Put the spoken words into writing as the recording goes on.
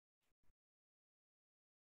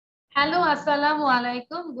Hello, assalamu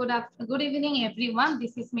alaikum. Good evening, everyone.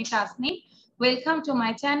 This is me, Tasnim. Welcome to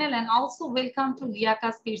my channel and also welcome to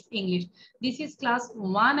Liakat Speaks English. This is class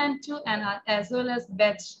 1 and 2 and as well as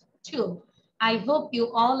batch 2. I hope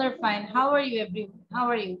you all are fine. How are you, everyone? How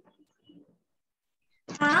are you?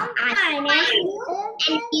 I'm fine.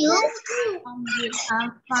 And you?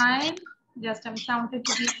 I'm fine. Just I'm counted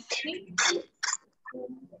to be listening.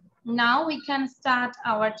 Now we can start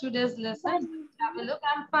our today's lesson. Have a look.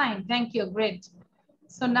 I'm fine. Thank you. Great.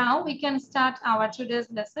 So now we can start our today's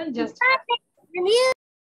lesson. Just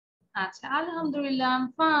আচ্ছা আলহামদুলিল্লাহ I'm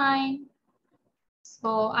fine. So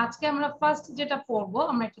আজকে আমরা first যেটা পড়বো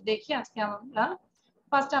আমরা একটু দেখি আজকে আমরা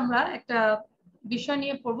ফার্স্ট আমরা একটা বিষয়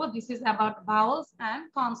নিয়ে পড়বো this is about vowels and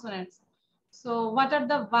consonants. So what are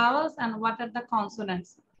the vowels and what are the consonants?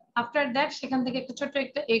 After that সেখান থেকে একটা ছোট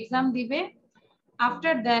একটা এক্সাম দিবে.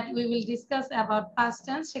 After that we will discuss about past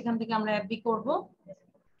tense সেখান থেকে আমরা FB করব.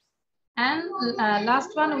 And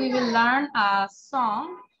last one we will learn a song.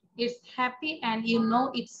 It's happy and you know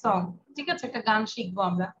its song. ঠিক আছে একটা গান শিখবো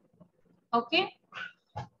আমরা. ওকে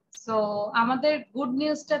সো আমাদের গুড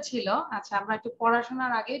নিউজটা ছিল আচ্ছা আমরা একটু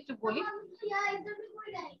পড়াশোনার আগে একটু বলি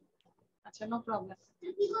আচ্ছা নো প্রবলেম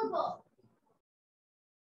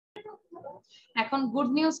এখন গুড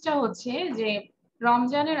নিউজটা হচ্ছে যে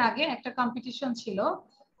রমজানের আগে একটা কম্পিটিশন ছিল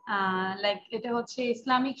লাইক এটা হচ্ছে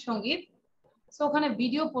ইসলামিক সঙ্গীত সো ওখানে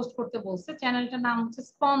ভিডিও পোস্ট করতে বলছে চ্যানেলটার নাম হচ্ছে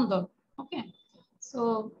স্পন্দন ওকে সো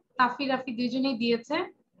তাফি রাফি দুইজনেই দিয়েছে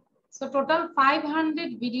সো টোটাল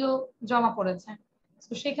 500 ভিডিও জমা পড়েছে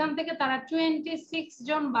তো সেখান থেকে তারা 26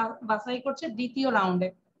 জন বাছাই করছে দ্বিতীয় রাউন্ডে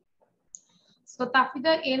সো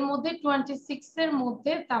তাফিদা এর মধ্যে 26 এর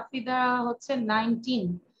মধ্যে তাফিদা হচ্ছে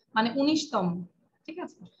 19 মানে 19তম ঠিক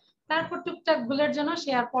আছে তারপর টুকটাক ভুলের জন্য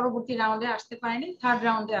সে আর পরবর্তী রাউন্ডে আসতে পারেনি থার্ড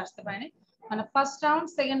রাউন্ডে আসতে পারেনি মানে ফার্স্ট রাউন্ড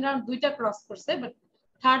সেকেন্ড রাউন্ড দুইটা ক্রস করছে বাট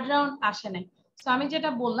থার্ড রাউন্ড আসে নাই সো আমি যেটা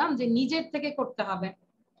বললাম যে নিজের থেকে করতে হবে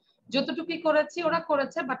যতটুকুই করেছি ওরা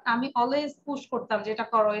করেছে বাট আমি অলওয়েজ পুশ করতাম যে এটা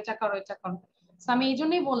করো এটা করো এটা করো সো আমি এই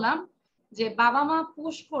জন্যই বললাম যে বাবা মা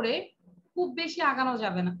পুশ করে খুব বেশি আগানো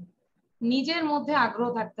যাবে না নিজের মধ্যে আগ্রহ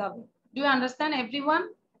থাকতে হবে ডু ইউ আন্ডারস্ট্যান্ড এভরিওয়ান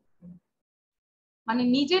মানে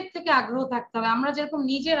নিজের থেকে আগ্রহ থাকতে হবে আমরা যেরকম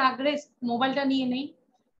নিজের আগ্রহে মোবাইলটা নিয়ে নেই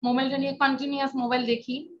মোবাইলটা নিয়ে কন্টিনিউয়াস মোবাইল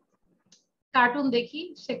দেখি কার্টুন দেখি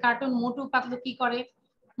সে কার্টুন মোটু পাতলু কি করে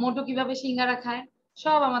মোটু কিভাবে সিঙ্গারা খায়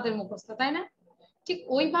সব আমাদের মুখস্থ তাই না ঠিক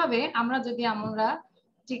ওইভাবে আমরা যদি আমরা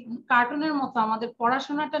ঠিক কার্টুনের মতো আমাদের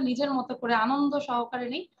পড়াশোনাটা নিজের মতো করে আনন্দ সহকারে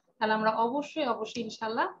নিই তাহলে আমরা অবশ্যই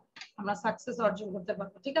ইনশাআল্লাহ আমরা সাকসেস অর্জন করতে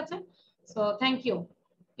পারবো ঠিক আছে সো থ্যাংক ইউ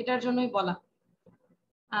এটার জন্যই বলা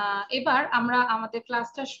এবার আমরা আমাদের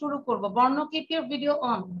ক্লাসটা শুরু করব বর্ণ কিপ ইওর ভিডিও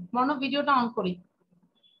অন বর্ণ ভিডিওটা অন করি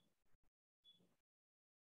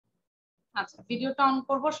আচ্ছা ভিডিওটা অন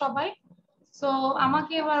করব সবাই সো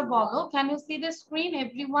আমাকে এবার বলো can you C the screen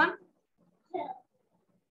everyone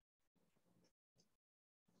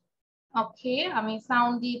ওকে আমি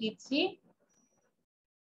সাউন্ড দিয়ে দিচ্ছি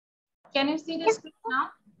Can you see the screen now?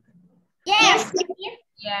 Yes.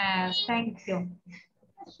 Yes, thank you.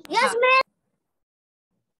 Yes, ma'am.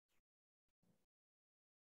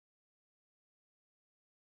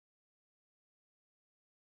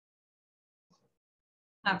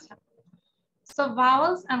 আচ্ছা so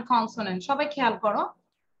vowels and consonants সবাই খেয়াল করো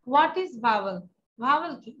what is vowel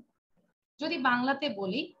vowel কি যদি বাংলাতে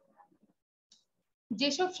বলি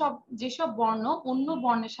যেসব বর্ণ অন্য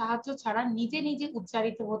বর্ণের সাহায্য ছাড়া নিজে নিজে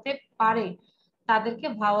উচ্চারিত হতে পারে তাদেরকে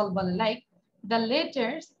ভাওয়াল বলে like the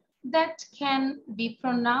letters that can be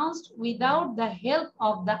pronounced without the help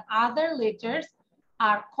of the other letters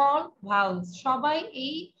are called vowels সবাই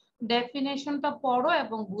এই ডেফিনেশনটা পড়ো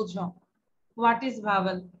এবং বুঝো what is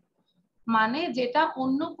vowel মানে যেটা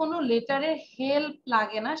অন্য কোনো লেটারের হেল্প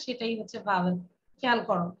লাগে না সেটাই হচ্ছে ভাওয়েল খেয়াল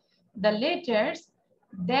করো the letters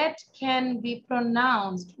that can be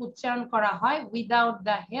pronounced উচ্চারণ করা হয় without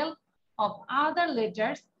the help of other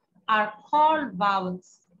letters are called vowels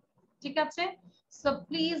ঠিক আছে so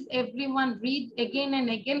please everyone read again and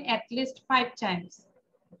again at least 5 times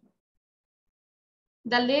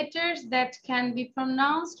the letters that can be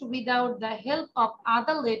pronounced without the help of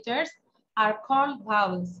other letters are called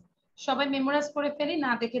vowels সবাই memorise করে ফেলি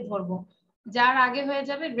না দেখে ধরবো যার আগে হয়ে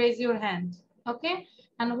যাবে raise your hand okay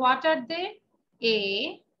and what are they a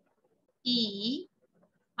e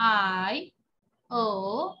I o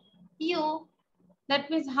u that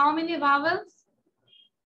means how many vowels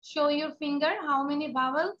show your finger how many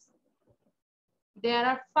vowels there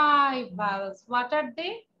are 5 vowels what are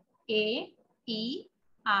they a e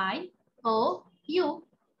I o u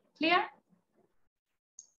clear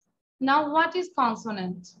now what is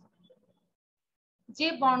consonant যে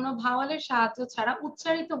বর্ণ ভাওয়ালের সাহায্য ছাড়া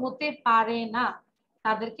উচ্চারিত হতে পারে না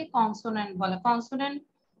তাদেরকে consonant বলে। কনসোনেন্ট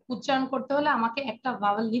উচ্চারণ করতে হলে আমাকে একটা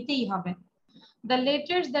ভাওয়াল নিতেই হবে। The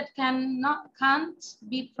letters that can't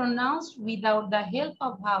be pronounced without the help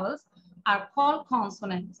of vowels are called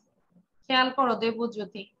consonants. খেয়াল করো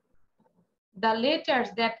Debjyoti, the letters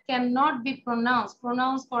that cannot be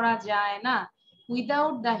pronounce করা যায় না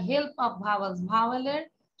without the help of vowels, ভাওয়ালের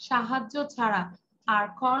সাহায্য ছাড়া, are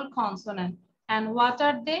called consonant. And what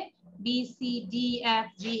are they? B, C, D, F,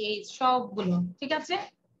 G, H সবগুলো, ঠিক আছে?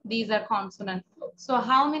 These are consonants. So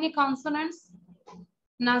how many consonants?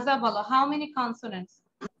 Naza bolo, how many consonants?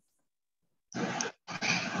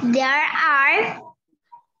 There are.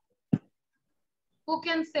 Who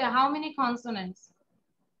can say how many consonants?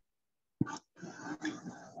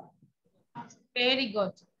 Very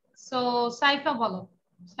good. So Saifa bolo,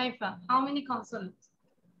 Saifa, how many consonants?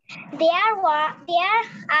 There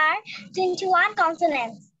are 21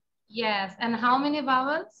 consonants. Yes, and how many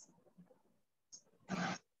vowels?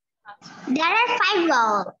 There are 5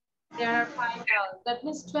 vowels. There are 5 vowels. That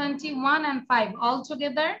means 21 and 5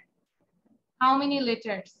 altogether. How many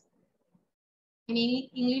letters in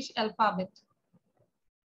English alphabet?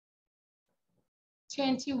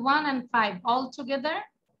 21 and 5 altogether.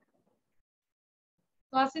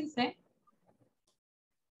 Wasim say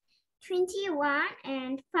 21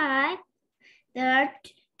 and 5. There are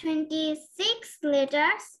 26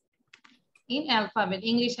 letters in alphabet,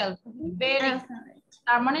 English alphabet. Very good. alphabet.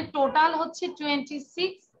 তার মানে total হচ্ছে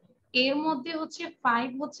 26, এর মধ্যে হচ্ছে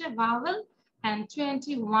 5 হচ্ছে vowel and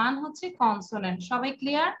 21 হচ্ছে consonant. সবাই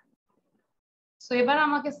clear? So এবার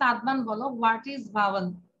আমাকে সাদমান বলো, what is vowel?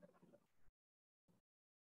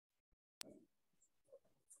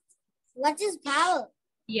 What is vowel?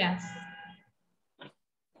 Yes.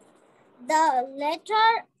 The letter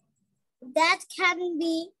that can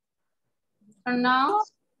be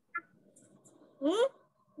Pronounced.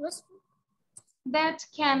 What's That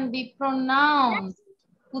can be pronounced.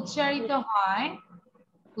 উচ্চারিত হয়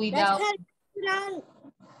without. that can be pronounced.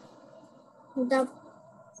 The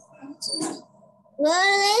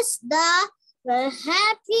where is the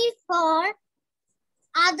happy for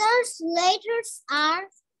others letters are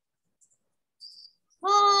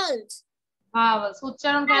called vowels.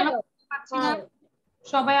 উচ্চারণ কেন vowel. করতে পারছি না?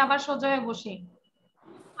 সবাই আবার সোজা হয়ে বসি,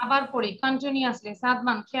 আবার পড়ি কন্টিনিউয়াসলি।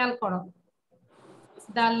 সাদমান খেয়াল করো,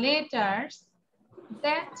 the letters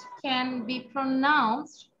that can be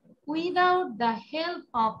pronounced without the help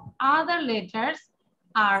of other letters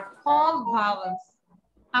are called vowels.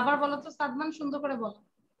 আবার বলো তো সাদমান, সুন্দর করে বলো,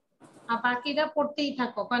 আর বাকিরা পড়তেই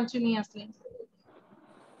থাকো কন্টিনিউয়াসলি।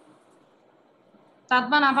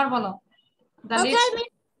 সাদমান আবার বলো, the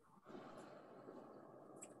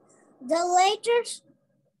letters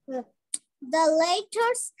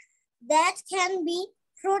that can be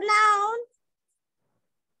pronounced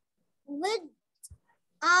with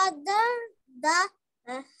other the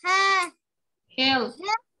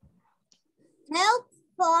help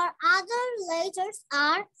for other letters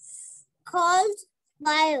are called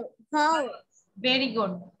vowels. Very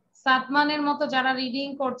good. সাদমানের মতো যারা রিডিং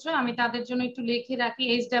করছো আমি তাদের জন্য একটু লিখে রাখি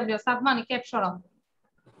HW। সাদমান ক্যাপ সরাও।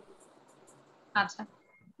 আচ্ছা,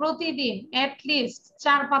 প্রতিদিন এট লিস্ট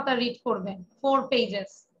 4 পাতা রিড করবে, 4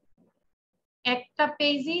 পেজেস। একটা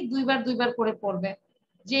পেজই দুইবার করে পড়বে,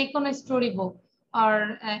 যে কোনো স্টোরি বুক আর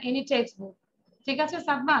এনি টেক্সট বুক, ঠিক আছে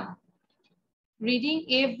সাদমান? রিডিং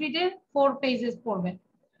এভরিডে 4 পেজেস পড়বে।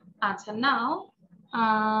 আচ্ছা, নাও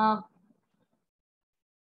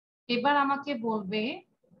এবার আমাকে বলবে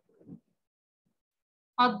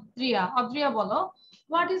অদ্রিয়া। অদ্রিয়া বলো,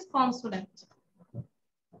 what is consonant?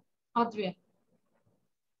 Adriya.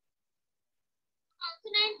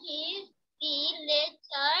 Consonant is the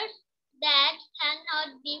letters that cannot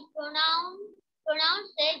be pronounced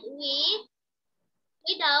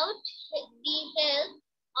without the help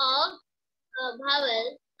of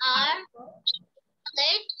vowels are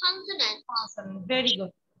called consonants. Very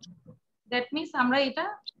good. That means আমরা এটা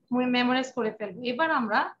মেমোরাইজ করে ফেলবো। এবার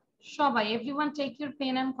আমরা সবাই everyone take your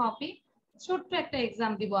pen and copy, ছোট্ট একটা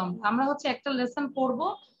এক্সাম দিব। আমরা হচ্ছে একটা লেসন পড়বো,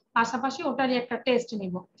 পাশাপাশি ওটারই একটা টেস্ট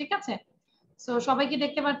নিব, ঠিক আছে? সো সবাইকে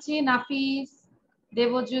দেখতে পাচ্ছি, নাফিস,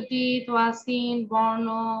 দেবজ্যোতি, তোয়াসিন, বর্ণ।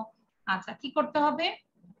 আচ্ছা, কি করতে হবে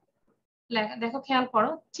দেখো, খেয়াল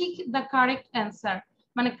করো, ঠিক দ্য কারেক্ট অ্যান্সার,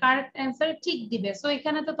 মানে কারেক্ট অ্যান্সার ঠিক দিবে। সো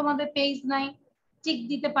এখানে তো তোমাদের পেজ নাই, ঠিক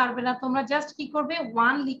দিতে পারবে না, তোমরা জাস্ট কি করবে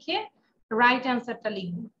 1 লিখে রাইট অ্যান্সারটা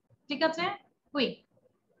লিখবে, ঠিক আছে? Quick,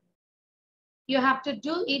 you have to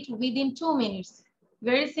do it within 2 minutes.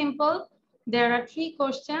 Very simple. There are 3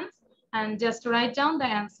 questions and just write down the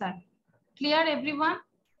answer. Clear everyone?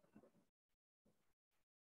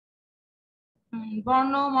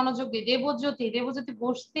 বর্ণ মনোযোগ দিয়ে। দেবজ্যোতি, দেবজ্যোতি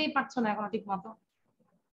বসতেই পারছো না এখন ঠিক মতো,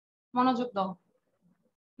 মনোযোগ দাও।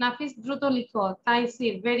 নাফিস দ্রুত লিখো।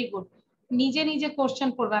 Taisir, very good. নিজে নিজে কোশ্চেন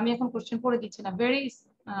পড়বে, আমি এখন কোশ্চেন পড়ে দিচ্ছি না।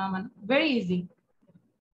 মানে ভেরি ইজি।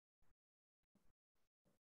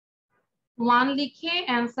 1 লিখে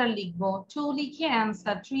অ্যান্সার লিখবো, 2 লিখে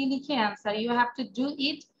অ্যান্সার, 3 লিখে answer. You have to do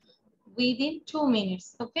it within 2 minutes,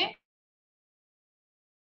 okay?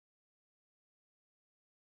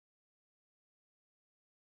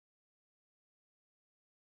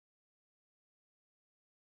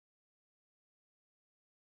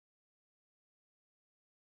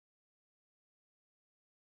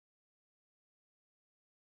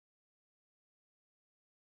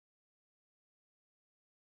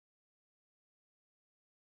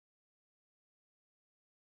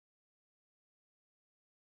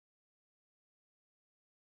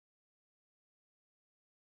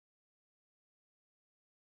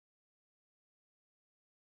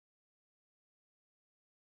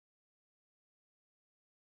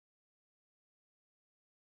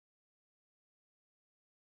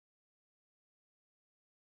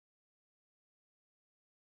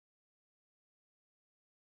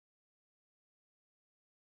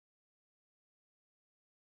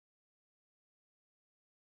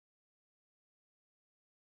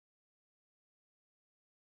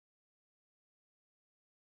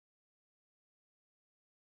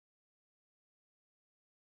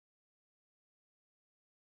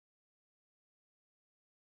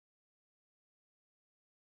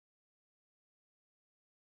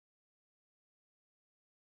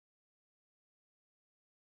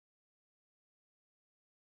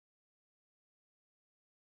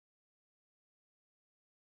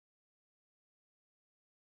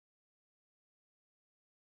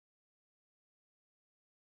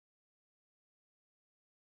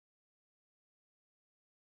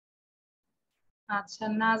 আচ্ছা,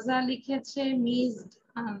 নাজা লিখেছে মিসড,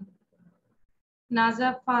 নাজা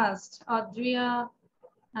ফার্স্ট, অদ্রিয়া।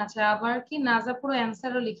 আচ্ছা, আবার কি নাজা পুরো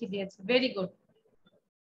অ্যান্সারও লিখে দিয়েছে, ভেরি গুড।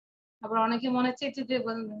 আবার অনেকে মনে চেয়েছে যে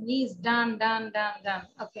মিস, ডান ডান ডান ডান।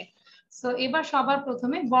 ওকে, সো এবার সবার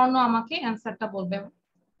প্রথমে বর্ণ আমাকে অ্যান্সারটা বলবে।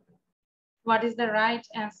 What is the right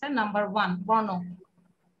answer? Number 1 বর্ণ।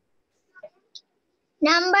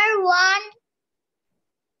 Number 1,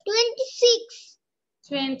 26.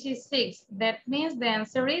 26, that means the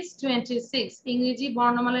answer is 26. ইংরেজি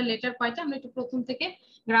বর্ণমালার লেটার কয়টা আমরা একটু প্রথম থেকে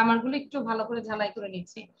গ্রামার গুলো একটু ভালো করে ঝালাই করে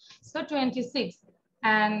নিচ্ছি। So 26,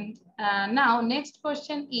 and now next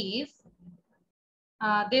question is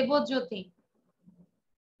Debjyoti.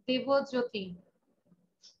 Debjyoti,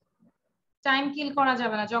 time kill করা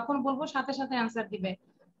যাবে না, যখন বলবো সাথে সাথে অ্যান্সার দিবে।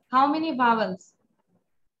 How many vowels?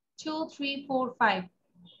 2, 3, 4, 5.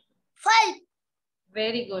 5.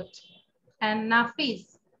 Very good. And Nafis,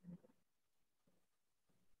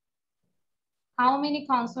 how many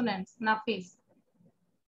consonants? Nafis?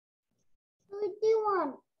 21.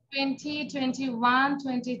 20, 21,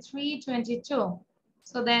 23, 22.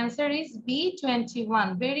 So the answer is B, 21.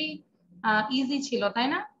 Very easy ছিল, তাই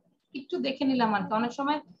না? একটু দেখে নিলাম আর কি, অনেক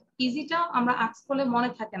সময় ইজিটাও আমরা আক্স করলে মনে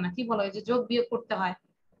থাকে না, কি বলো, এই যে যোগ বিয়োগ করতে হয়।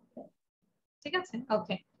 ঠিক আছে,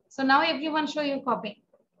 ওকে। So now everyone show your copy.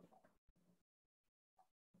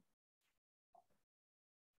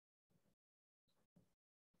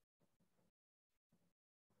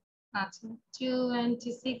 আচ্ছা,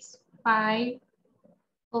 26, 5.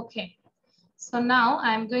 Okay. So now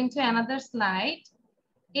I am going to another slide.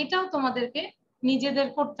 এটাও তোমাদেরকে নিজেদের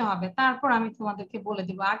করতে হবে, তারপর আমি তোমাদেরকে বলে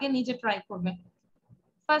দিব, আগে নিজে ট্রাই করবে।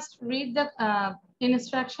 First read the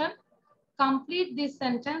instruction. Complete these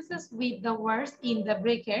sentences with the words in the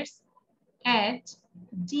brackets at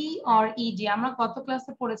D or ED. আমরা গত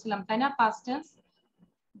ক্লাসে পড়েছিলাম, তাই না? past tense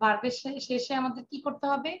ভার্বের শেষে আমাদের কি করতে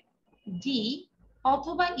হবে? D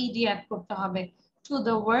অথবা ED অ্যাড করতে হবে to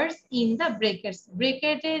the words in the brackets.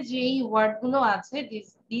 ব্রেকেটে যেই ওয়ার্ড গুলো আছে,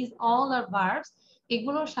 these all are verbs,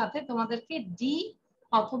 এগুলোর সাথে তোমাদেরকে D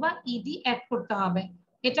অথবা ED অ্যাড করতে হবে।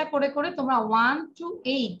 এটা করে করে তোমরা 1 to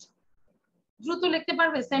 8 দ্রুত লিখতে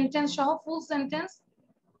পারবে, সেন্টেন্স সহ ফুল সেন্টেন্স।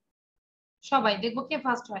 সবাই দেখবো কে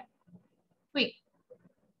ফার্স্ট হয়, কুইক।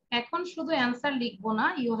 এখন শুধু অ্যান্সার লিখবো না,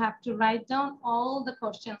 you have to write down all the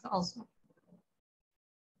questions also.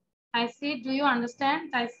 I see, do you understand?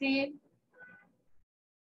 I see.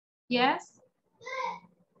 Yes?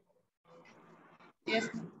 Yes.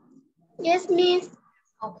 Yes, miss.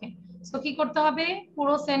 Okay, so কি করতে হবে?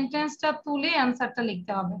 পুরো সেন্টেন্সটা তুলে অ্যান্সারটা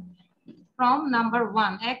লিখতে হবে। ফ্রম নাম্বার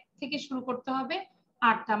 1, 1 থেকে শুরু করতে হবে।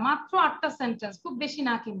 8টা, মাত্র 8টা সেন্টেন্স, খুব বেশি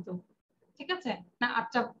না কিন্তু। ঠিক আছে, না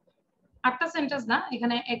 8টা সেন্টেন্স না,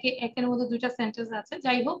 এখানে একের মধ্যে 2টা সেন্টেন্স আছে,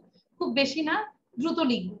 যাই হোক খুব বেশি না, দ্রুত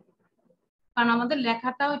লিখবো। কারণ আমাদের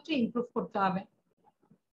লেখাটাও একটু ইমপ্রুভ করতে হবে।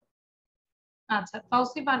 আচ্ছা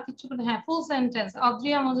তৌসিফ আর কিছু বলে? হ্যাঁ full sentence.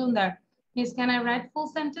 Adriya Majumdar, miss can I right full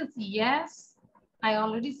sentence? Yes, I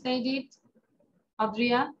already said it.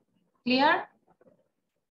 Adriya clear?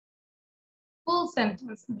 Full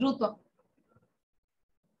sentence দ্রুত।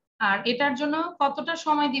 আর এটার জন্য কতটা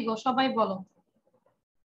সময় দিব সবাই বলো?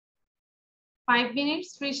 5 minutes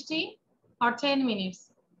সৃষ্টি or 10 minutes?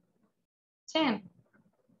 10.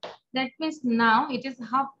 That means now it is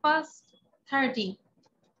 30:30.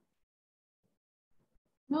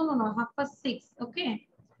 No, 6:30. Okay.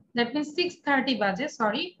 That means 6:30 বাজে,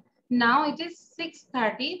 sorry. Now it is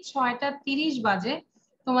 6:30. 6:30 বাজে।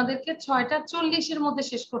 তোমাদেরকে 6:40 এর মধ্যে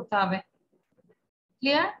শেষ করতে হবে।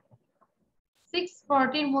 ক্লিয়ার?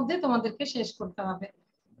 6:40 এর মধ্যে তোমাদেরকে শেষ করতে হবে।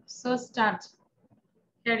 So start.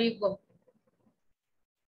 Here you go.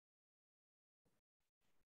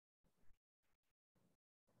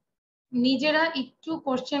 নিজেরা একটু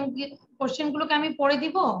কোশ্চেনগুলোকে আমি পড়ে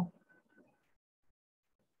দিব।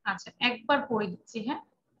 আচ্ছা একবার পড়ে দিচ্ছি। হ্যাঁ,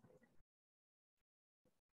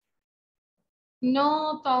 no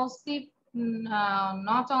Tausif,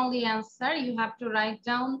 not only answer, you have to write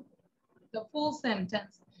down the full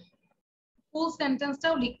sentence. ফুল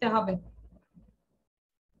সেন্টেন্সটাও লিখতে হবে।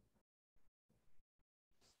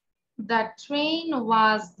 The train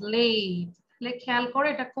was late. খেয়াল করে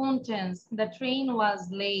এটা কোন tense? The train was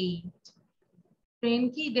late. Train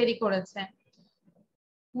কি দেরি করেছে।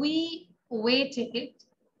 We waited.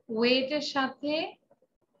 Wait এর সাথে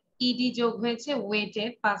ed যোগ হয়েছে,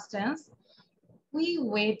 waited past tense. We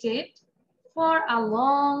waited for a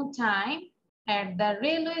long time at the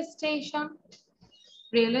railway station.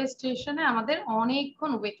 Railway স্টেশনে আমাদের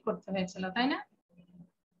অনেকক্ষণ ওয়েট করতে হয়েছিল, তাই না?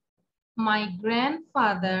 My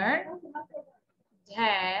grandfather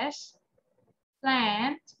dash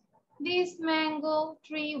plant this mango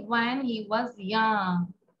tree when he was young.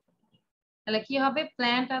 তাহলে কি হবে?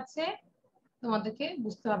 প্ল্যান্ট আছে, তোমাদেরকে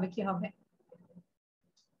বুঝতে হবে কি হবে।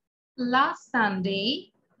 Last Sunday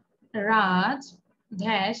Raj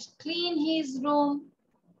dash clean his room.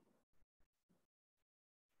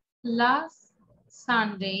 Last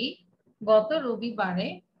Sunday গত রবিবারে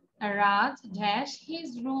Raj dash his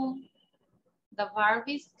room. The verb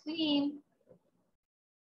is clean.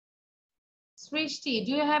 Srishti,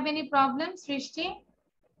 do you have any problem, Srishti?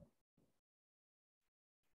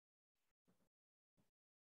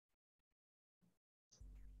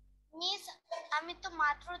 Miss আমি তো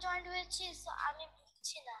মাত্র জয়েন হয়েছি, সো আমি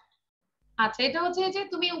বুঝছি না। আচ্ছা এটা হচ্ছে যে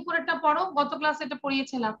তুমি উপরেরটা পড়ো, গত ক্লাসে এটা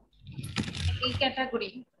পড়িয়েছিলাম এই ক্যাটাগরি।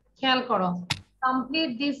 খেয়াল করো,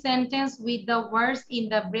 complete this sentence with the words in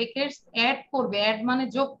the brackets. Add করবে, অ্যাড মানে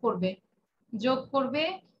যোগ করবে, যোগ করবে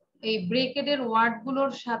এই ব্রেকেটের ওয়ার্ড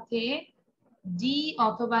গুলোর সাথে ডি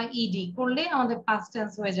অথবা ইডি করলে আমাদের পাস্ট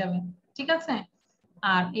টেন্স হয়ে যাবে, ঠিক আছে?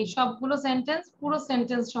 আর এই সবগুলো সেন্টেন্স পুরো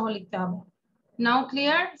সেন্টেন্স সহ লিখতে হবে। নাও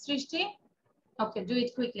ক্লিয়ার সৃষ্টি? ওকে, do it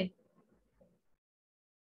quickly.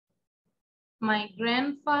 My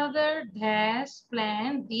grandfather dash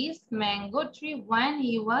planted this mango tree when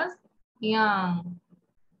he was young.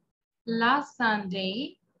 Last Sunday,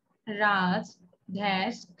 Raj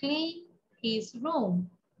dash cleaned his room.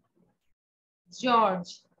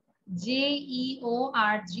 George,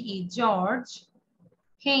 George, George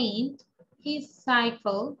painted his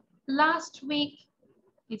cycle last week.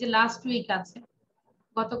 এই যে last week আছে,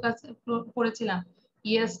 গত ক্লাসে পড়েছিলাম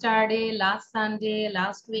yesterday, last Sunday,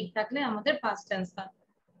 last week থাকলে আমাদের past tense হয়,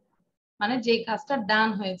 মানে যে কাজটা ডান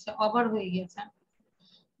হয়েছে, ওভার হয়ে গেছে।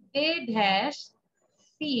 They dash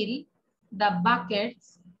fill the buckets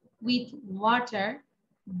with water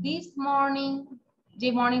this morning. যে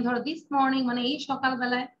মর্নিং ধরো দিস মর্নিং মানে এই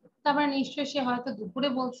সকালবেলায়, তারপরে নিশ্চয়ই সে হয়তো দুপুরে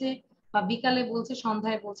বলছে বা বিকালে বলছে,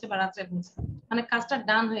 সন্ধ্যায় বলছে বা রাত্রে বলছে, মানে কাজটা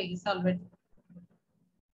ডান হয়ে গেছে already.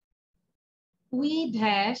 We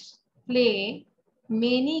dash play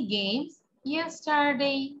many games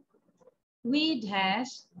yesterday. We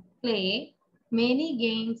dash play many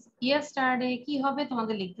games yesterday. কি হবে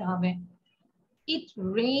তোমাদের লিখতে হবে? It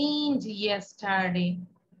rained yesterday.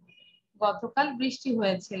 গতকাল বৃষ্টি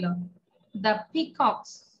হয়েছিল। The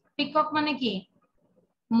peacocks. পিকক মানে কি?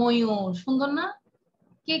 ময়ূর। সুন্দর না?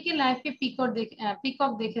 কে কে লাইফে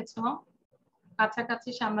পিকক দেখেছো কাছাকাছি,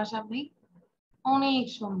 সামনাসামনি? অনেক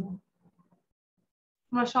সুন্দর,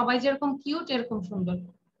 তোমরা সবাই যেরকম কিউট এরকম সুন্দর।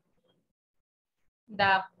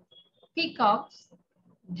 The peacocks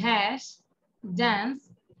dash dance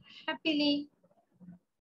happily.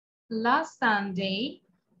 Last Sunday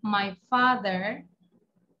my father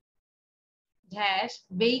dash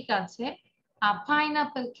bake আছে a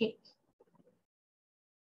pineapple cake.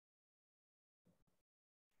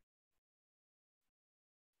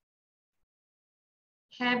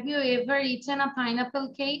 Have you ever eaten a pineapple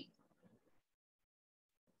cake?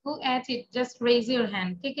 Who ate it? Just raise your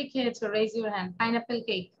hand. কে খেয়েছো? Raise your hand. Pineapple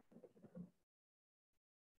cake.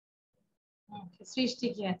 Okay, সৃষ্টি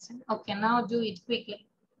খেয়েছে. Okay, now do it quickly.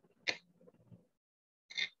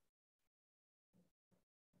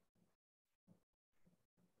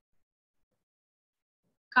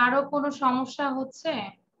 কারো কোনো সমস্যা হচ্ছে?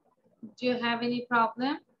 Do you have any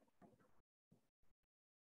problem?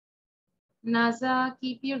 Naza,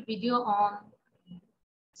 keep your video on.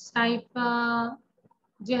 Saifa,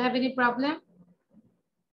 do you have any problem?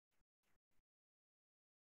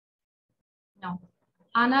 No.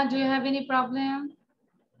 Anna, do you have any problem?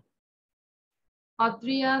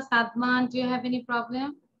 Audria, Sadman, do you have any problem?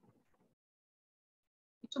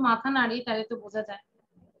 একটু মাথা নাড়ি তাহলে তো বোঝা যায়।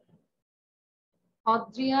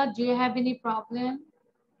 Audria, do you have any problem?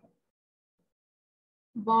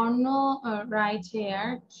 Borno, right here.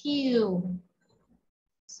 Q.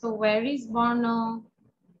 So where is Borno?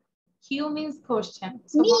 Q means question.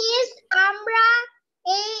 So miss আমরা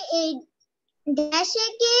এই ড্যাশে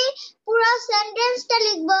কি পুরো সেন্টেন্সটা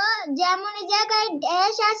লিখবো, যেমন এই জায়গায়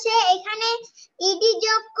ড্যাশ আছে এখানে ইডি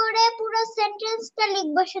যোগ করে পুরো সেন্টেন্সটা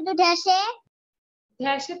লিখবো শুধু ড্যাশে?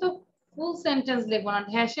 ড্যাশে তো ফুল সেন্টেন্স লিখবো না,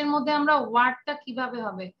 ড্যাশের মধ্যে আমরা ওয়ার্ডটা কিভাবে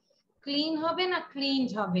হবে, ক্লিন হবে না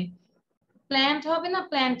ক্লিনড হবে, প্ল্যান্ট হবে না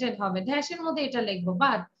প্ল্যান্টেড হবে, ড্যাশের মধ্যে এটা লিখবো,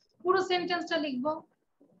 বাট পুরো সেন্টেন্সটা লিখবো।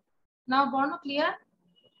 নাও বর্ণ ক্লিয়ার?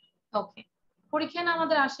 ওকে, পরীক্ষা না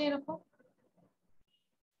আমাদের আসে এরকম।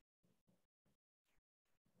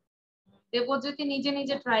 দেবজ্যোতি নিজে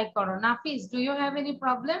নিজে ট্রাই করো। নাফিস, do you have any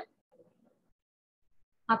problem?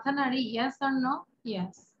 মাথা নাড়ি, yes or no?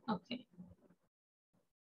 Yes, okay.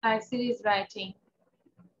 Taisir is writing.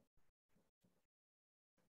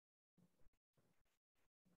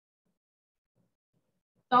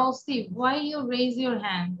 Tausif, why you raise your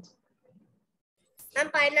hand? আমি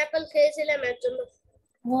পাইনাপল খেয়েছিলাম এর জন্য।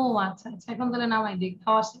 ও আচ্ছা আচ্ছা, এখন তাহলে নামাই দিই,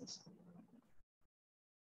 খাওয়া শেষ।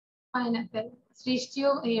 পাইনাপেল,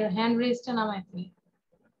 সৃষ্টিও এর হ্যান্ড রেজটা নামাই দিই।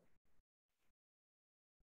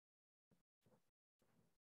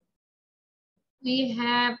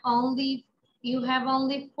 You have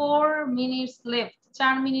only 4 minutes left.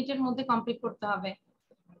 4 মিনিটের মধ্যে কমপ্লিট করতে হবে।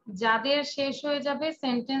 যাদের শেষ হয়ে যাবে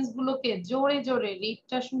সেন্টেন্স গুলোকে জোরে জোরে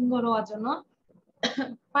রিডটা সুন্দর হওয়ার জন্য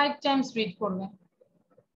 5 টাইমস রিড করবে,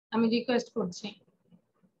 আমি রিকোয়েস্ট করছি।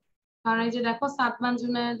 কারণ এই যে দেখো সাতমান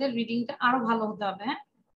জুনিয়রদের রিডিংটা আরো ভালো হতে হবে। হ্যাঁ,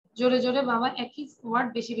 জোরে জোরে বাবা একই ওয়ার্ড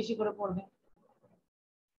বেশি বেশি করে পড়বে।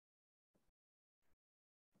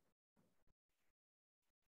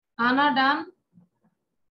 আনা ডান?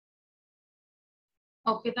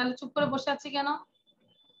 ওকে, তাহলে চুপ করে বসে আছি কেন?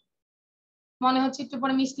 মনে হচ্ছে একটু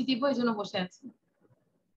পরে মিষ্টি দিব, এই জন্য বসে আছি।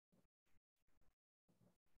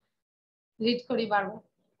 রিড করি বারবার।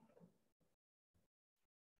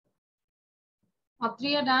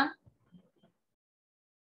 অত্রিয়া ডান?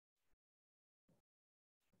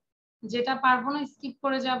 যেটা পারবো না স্কিপ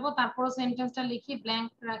করে যাব, তারপর সেন্টেন্সটা লিখি,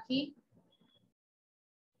 ব্ল্যাঙ্ক রাখি।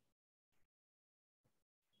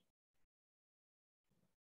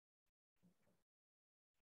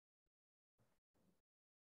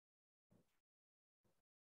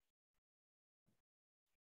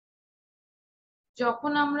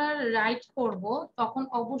 যখন আমরা রাইট করব তখন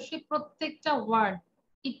অবশ্যই প্রত্যেকটা ওয়ার্ড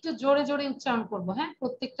একটু জোরে জোরে উচ্চারণ করব। হ্যাঁ,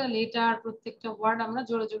 প্রত্যেকটা লেটার প্রত্যেকটা ওয়ার্ড আমরা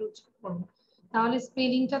জোরে জোরে উচ্চারণ করব, তাহলে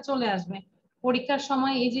স্পেলিংটা চলে আসবে। পরীক্ষার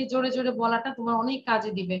সময় এই যে জোরে জোরে বলাটা তোমার অনেক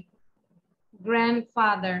কাজে দিবে।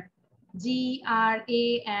 Grandfather,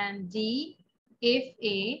 GRANDFATHER,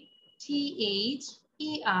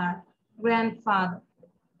 grandfather.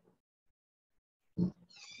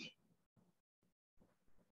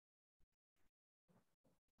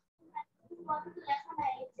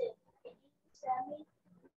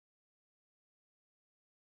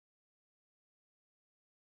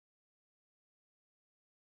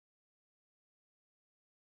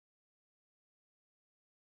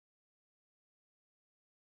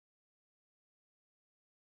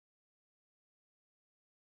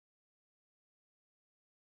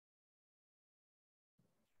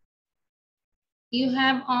 You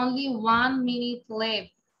have only 1 minute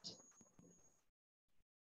left.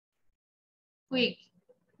 Quick,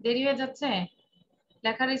 দেরি হয়ে যাচ্ছে,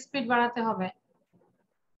 লেখার স্পিড বাড়াতে হবে।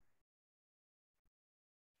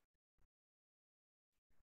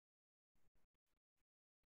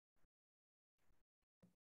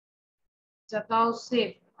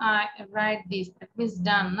 Tausif, I write this, that means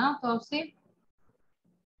done now. Tausif,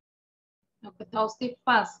 okay, Tausif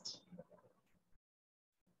first.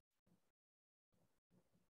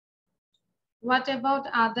 What about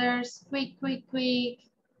others? Quick.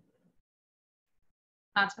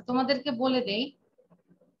 আচ্ছা, তোমাদেরকে বলে দেই,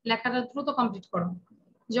 লেখাটা দ্রুত কমপ্লিট করো।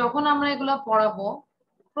 যখন আমরা এগুলো পড়াবো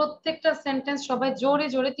প্রত্যেকটা সেন্টেন্স সবাই জোরে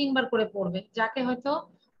জোরে 3বার করে পড়বে। যাকে হয়তো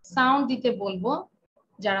সাউন্ড দিতে বলবো,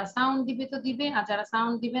 যারা সাউন্ড দিবে তো দিবে, আর যারা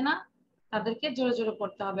সাউন্ড দিবে না তাদেরকে জোরে জোরে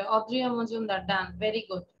পড়তে হবে। অদ্রিয়া মজুমদার ডান, ভেরি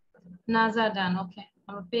গুড। নাজা ডান, ওকে,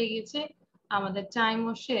 আমরা পেয়ে গেছি, আমাদের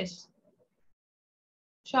টাইমও শেষ।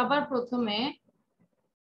 সবার প্রথমে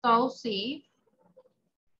তৌসিফ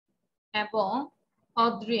এবং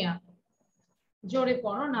অদ্রিয়া জোরে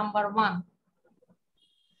পড়ো number 1।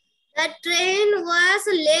 The train was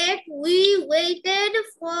late. We waited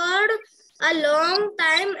for a long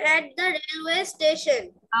time at the railway station.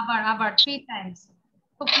 আবার 3 টাইমস,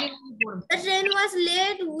 খুব ক্লিয়ারলি বলবে। The train was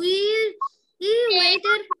late. We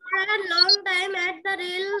waited for a long time at the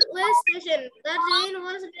railway station. The train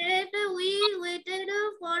was late. We waited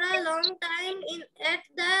for a long time at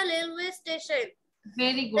the railway station.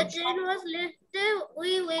 Very The good. train was late.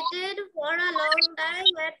 We waited for a long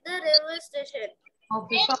time at the railway station.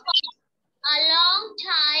 Okay, A long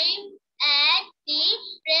time at the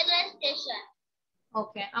railway station.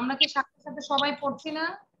 ওকে, আমরা কি সাথে সাথে সবাই পড়ছি না?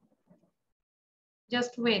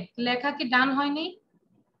 Just wait. লেখা কি ডান হয়নি?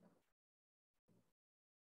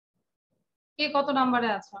 কে কত নাম্বারে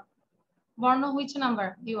আছো? বর্ণ which number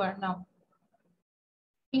you R now?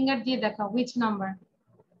 Finger দিয়ে দেখাও হুইচ নাম্বার।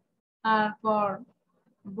 তারপর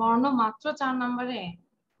বর্ণ মাত্র 4 নাম্বারে,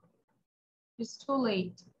 ইটস টু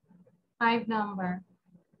লেট। 5 নাম্বার।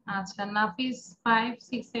 আচ্ছা, নাফিস 5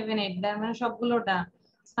 6 7 8, তার মানে সবগুলো ডান।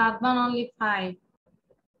 সাদমান অনলি 5।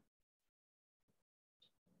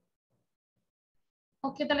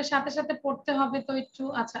 ওকে, তাহলে সাথে সাথে পড়তে হবে তো একটু।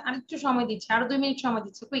 আচ্ছা, আর একটু সময় দিচ্ছি, আরো 2 মিনিট সময়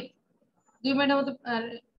দিচ্ছি, কুইক 2 মিনিটের মধ্যে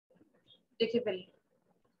দেখে ফেলি।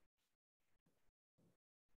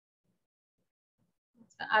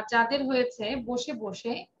 আর যাদের হয়েছে বসে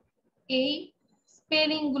বসে এই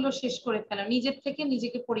স্পেলিং গুলো শেষ করে ফেলো, নিজের থেকে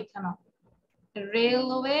নিজেকে পরীক্ষা নাও।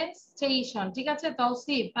 রেলওয়ে স্টেশন, ঠিক আছে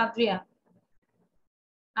তৌসিফ, আদ্রিয়া,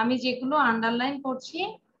 আমি যেগুলো আন্ডারলাইন করছি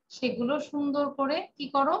সেগুলো সুন্দর করে কি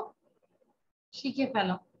করো, শিখে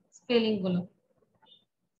ফেলো স্পেলিং গুলো।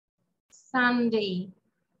 Sunday,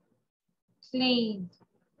 clean,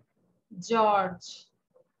 George,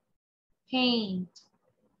 paint,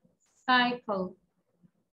 cycle,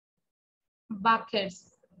 buckets,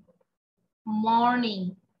 morning,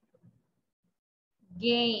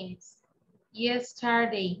 games,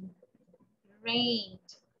 yesterday, rained,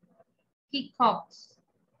 peacocks,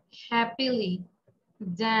 happily,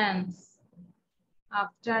 dance,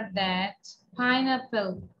 after that,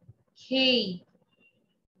 pineapple, cake,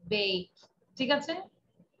 bake. ঠিক আছে?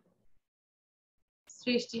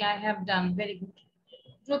 সৃষ্টি, I have done, very good.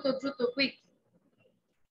 দ্রুত কুইক।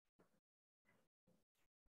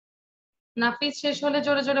 নাফিস শেষ হলে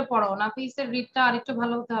জোরে জোরে পড়ো। নাফিসের রিডটা আরেকটু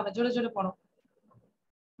ভালো হতে হবে, জোরে জোরে পড়ো,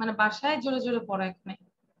 মানে বাসায় জোরে জোরে পড়ো এখানে।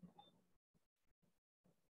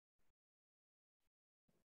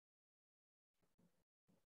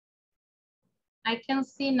 I can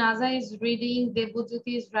see Naza is reading,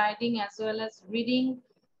 Debujyoti is writing as well as reading.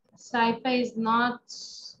 Saifa is not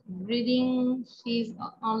reading, she is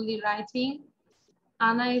only writing.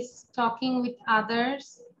 Anna is talking with others.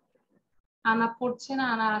 Anna পড়ছে না,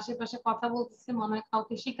 Anna আশেপাশে কথা বলতেছে, মনে হয়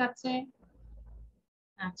কাউকে শেখাচ্ছে।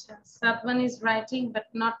 আচ্ছা, Sadman is writing but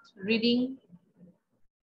not reading.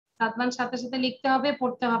 Sadman সাথে সাথে লিখতে হবে,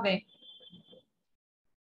 পড়তে হবে।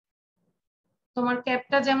 তোমার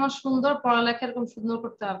ক্যাপটা যেমন সুন্দর, পড়ালেখা এরকম সুন্দর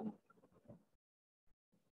করতে হবে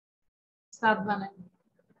সাদমানের।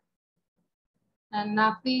 And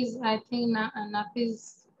Nafiz, I think Nafiz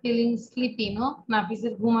feeling sleepy, no?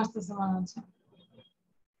 নাফিসের ঘুম আসতেছে মনে হচ্ছে।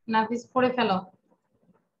 নাফিস পড়ে ফেলো।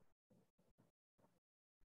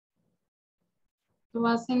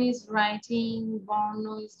 Tuasin is writing,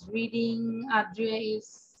 Borno is reading, Adria is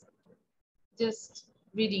just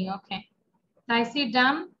reading, okay. Taisi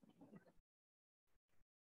done?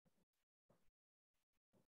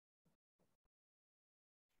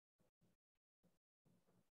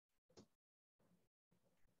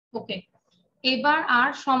 ওকে, এবার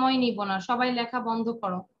আর সময় নিব না, সবাই লেখা বন্ধ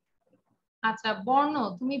করো। আচ্ছা, বর্ণ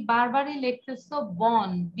তুমি বারবারই লিখতেছো বন,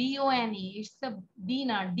 BONE, ইটস আ ডি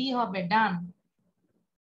না, ডি হবে ডান।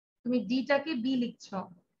 তুমি ডিটাকে বি লিখছো,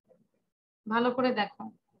 ভালো করে দেখো।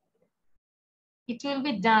 It will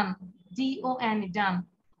be done, DONE, ডান।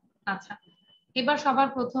 আচ্ছা, এবার সবার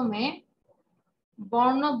প্রথমে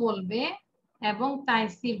বর্ণ বলবে এবং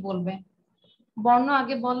তাইসির বলবে। বর্ণ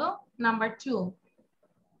আগে বলো, number 2।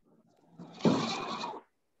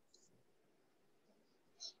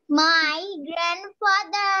 My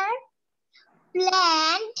grandfather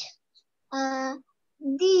planted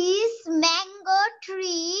this mango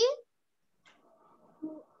tree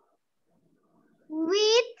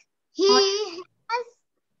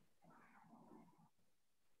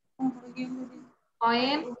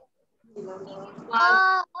when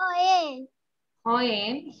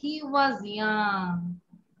he was young.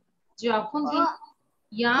 যখন he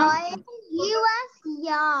young. When he was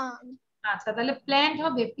young. আচ্ছা তাহলে প্ল্যান্ট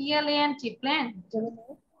হবে PLANT প্ল্যান্ট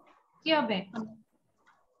কি হবে?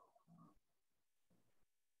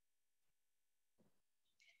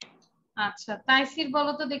 আচ্ছা তাইসির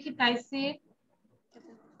বলো তো দেখি Taisir.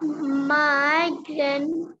 My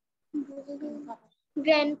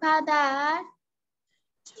grandfather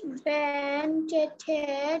planted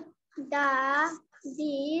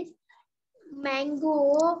this mango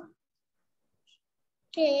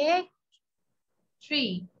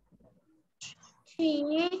tree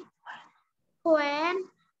when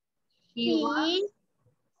he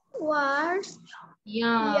was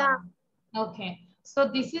young. Okay so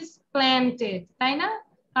this is planted তাই না?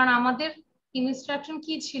 কারণ আমাদের ইনস্ট্রাকশন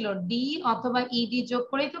কি ছিল ডি অথবা ইডি যোগ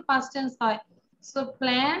করেই তো পাস্ট টেন্স হয়। So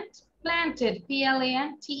planted PLANTED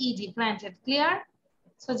planted clear?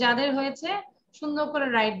 So যাদের হয়েছে সুন্দর করে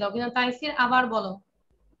রাইট দাও। কিন্তু তাইসির আবার বলো,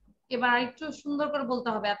 এবার আরেকটু সুন্দর করে বলতে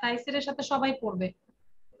হবে আর তাইসিরের সাথে সবাই পড়বে।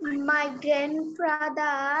 My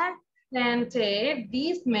grandfather planted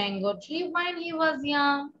this mango tree when he was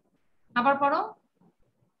young. আবার পড়ো।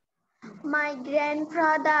 My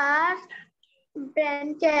grandfather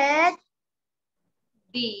planted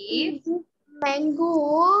this mango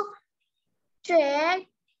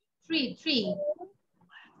tree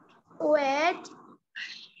when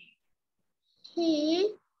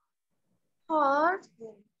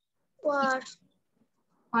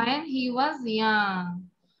he was young.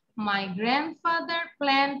 My grandfather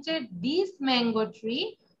planted this mango tree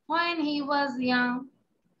when he was young.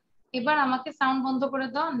 এবার আমাকে সাউন্ড বন্ধ করে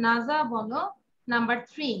দাও। নাজা বলো number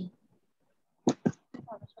 3।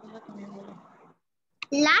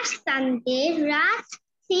 Last Sunday, Raj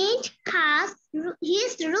cleaned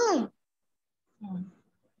his room.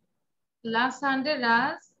 Last Sunday,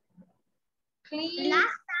 Raj cleaned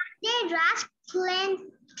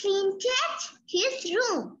his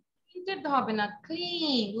room. Cleaned হবে না,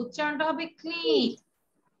 clean উচ্চারণটা হবে clean।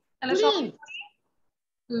 তাহলে সব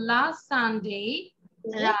Last Sunday,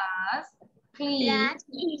 Raj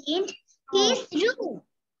cleaned his room.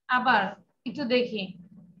 আবার একটু দেখি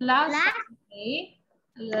Last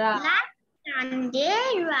Sunday,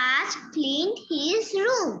 Raj cleaned his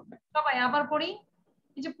room. সবাই আবার পড়ি।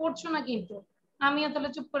 এই যে পড়ছো না কিন্তু আমিও তাহলে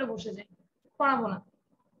চুপ করে বসে যাই, পড়াবো না।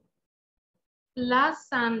 Last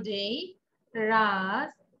Sunday, Raj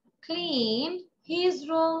cleaned his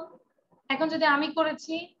room. এখন যদি আমি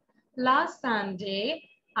করেছি Last Sunday,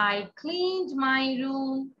 I cleaned my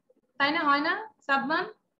room. তাই না, হয় না সাদমান?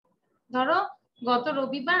 ধরো গত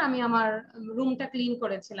রবিবার আমি আমার রুমটা ক্লিন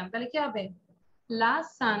করেছিলাম, তাহলে কি হবে?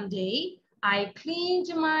 Last Sunday, I cleaned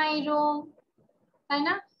my room. তাই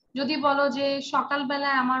না? যদি বলো যে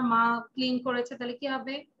সকালবেলায় আমার মা ক্লিন করেছে, তাহলে কি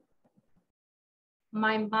হবে?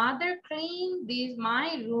 My mother cleaned my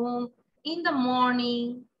room in the morning.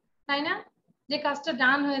 তাই না? যে কাজটা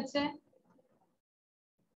ডান হয়েছে।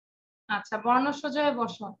 আচ্ছা বর্ণসজ্জ হয়ে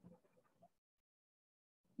বসো।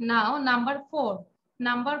 নাও নাম্বার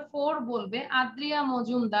 4 বলবে আদ্রিয়া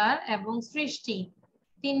মজুমদার এবং সৃষ্টি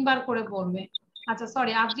 3 বার করে বলবে। আচ্ছা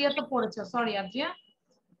সরি আদ্রিয়া তো পড়েছো, সরি আদ্রিয়া।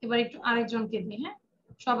 এবার একটু আরেকজনকে দিই, হ্যাঁ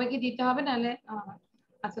সবাইকে দিতে হবে নাহলে।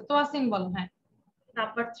 আচ্ছা তোয়াসিন বলো। হ্যাঁ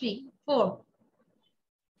নাম্বার 4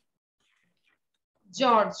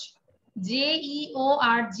 জর্জ,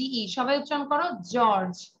 JEORGE সবাই উচ্চারণ করো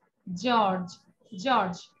জর্জ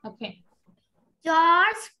জর্জ। ওকে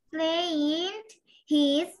George played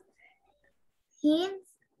his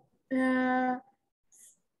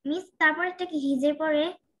মিস তারপর একটা কি হিজের পরে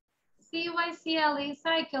CYCLE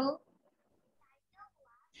cycle.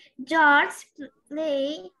 George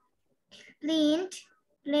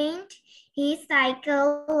cleaned his cycle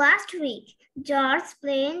last week. George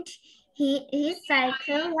cleaned his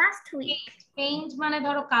cycle last week. Paint মানে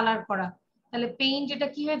ধরো কালার করা, তাহলে পেইন্ট এটা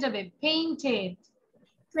কি হয়ে যাবে? পেইন্টেড।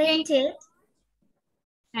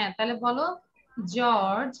 হ্যাঁ তাহলে বলো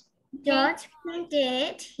George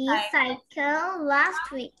painted his cycle last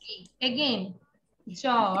week. Again,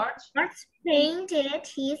 George painted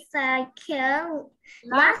his cycle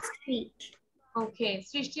last week. Okay,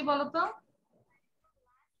 সৃষ্টি বলো তো।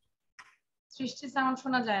 সৃষ্টি সাউন্ড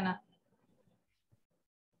শোনা যায় না।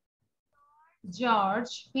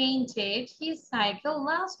 George painted his cycle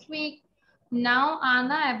last week. Now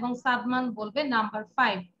Anna এবং সাদমান বলবে number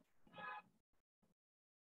 5।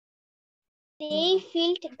 They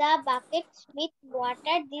filled the buckets with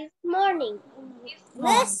water this morning.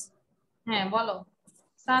 Yes. হ্যাঁ বলো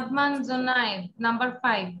Sadman Junaid number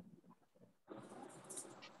 5।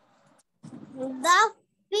 The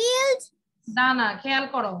fields ডানা, খেয়াল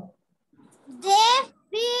করো। They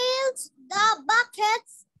filled the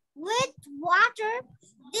buckets with water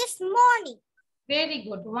this morning. Very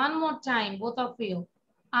good. One more time, both of you.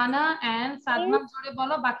 Ana and Sadman জোরে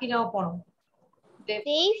বলো, বাকিরাও পড়ো।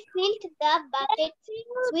 They filled the buckets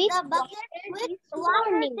with water this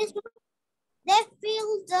morning. They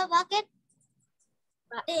filled the bucket.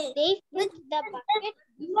 They filled the bucket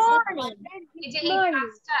this morning. এই যে এই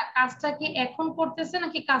কাজটা কি এখন করতেছে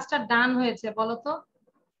নাকি কাজটা ডান হয়েছে বলো তো?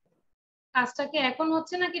 কাজটা কি এখন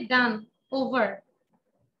হচ্ছে নাকি ডান? ওভার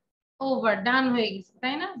ওভার ডান হয়ে গেছে,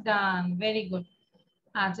 তাই না? ডান, ভেরি গুড।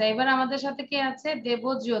 আচ্ছা, এবার আমাদের সাথে কে আছে?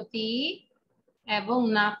 দেবজ্যোতি এবং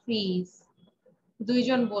নাফিস,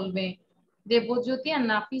 দুইজন বলবে। দেবজ্যোতি আর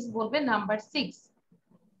নাফিস বলবে number 6।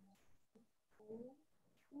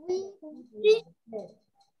 We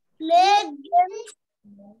played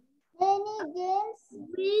many games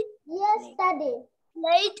yesterday.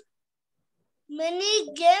 Played many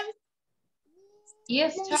games.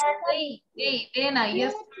 Yesterday, yesterday.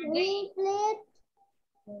 We played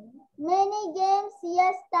many games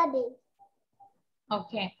yesterday.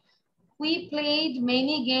 Okay. We played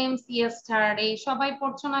many games yesterday. সবাই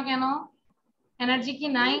পড়ছো না কেন? এনার্জি কি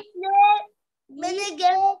নাই? Many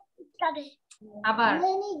games yesterday. আবার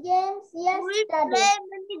Many games yesterday. We played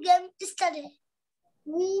many games yesterday.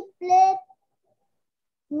 We played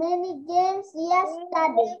many games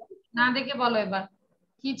yesterday. না দেখে বলো এবার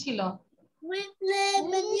কি ছিল? We played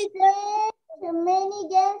We played many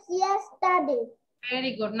games yesterday.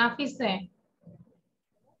 Very good. নাফিসে?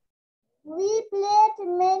 We played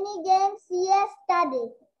many games yesterday.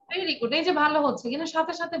 Very good. এই যে ভালো হচ্ছে, কিন্তু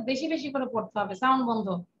সাথে সাথে বেশি বেশি করে পড়তে হবে, সাউন্ড বন্ধ।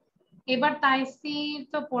 এবার তাইসির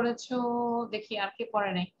তো পড়েছো, দেখি আর কে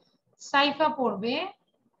পড়ে নাই। সাইফা পড়বে,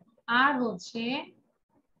 আর হচ্ছে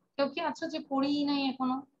কেউ কি আছো যে পড়েই নাই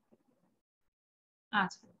এখনো?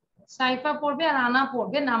 আচ্ছা, সাইফা পড়বে আর আনা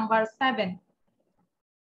পড়বে নাম্বার 7।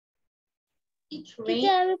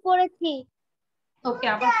 টিচার আমি পড়েছি। ওকে,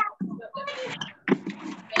 আবার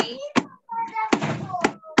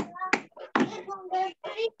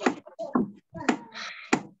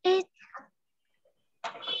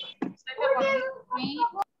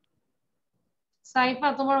সাইফা,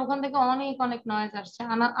 তোমার ওখান থেকে অনেক অনেক নয়েজ আসছে।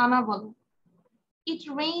 আনা আনা বলো। It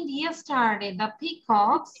rained yesterday. The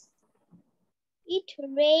peacocks. It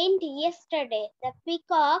rained yesterday. The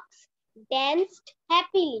peacocks danced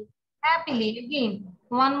happily. Happily. Again,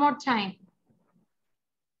 one more time.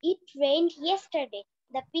 It rained yesterday.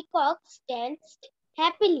 The peacocks danced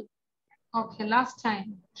happily. Okay, last time.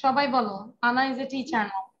 সবাই বলো। Anna is a teacher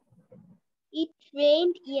now. It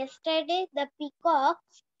rained yesterday. The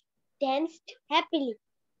peacocks danced happily.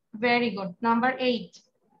 Very good. Number 8.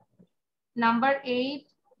 Number 8.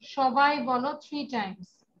 সবাই বলো 3 times.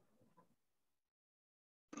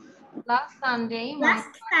 Last Sunday, my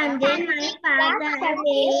father baked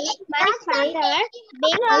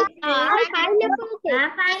a pineapple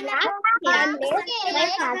cake.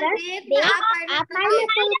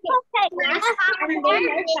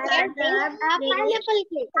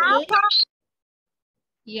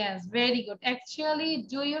 Yes, very good. Actually,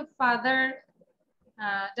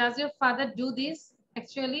 does your father do this?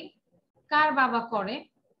 Actually, কার বাবা করে?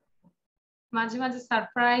 মাঝে মাঝে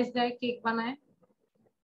surprise দেয়, cake বানায়।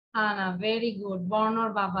 আনা, very good. বর্ণর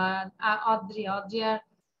বাবা। অদ্রিয়া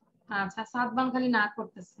আর আচ্ছা, সাদবান খালি না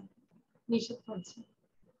করতেছে, নিষেধ করছে।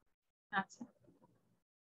 আচ্ছা,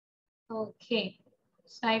 ওকে,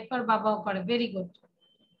 সাইফার বাবাও করে, ভেরি গুড।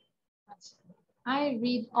 আচ্ছা, আই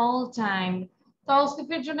রিড অল টাইম।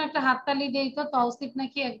 তৌসিফের জন্য একটা হাততালি দেই তো। তৌসিফ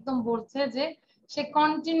নাকি একদম বলছে যে সে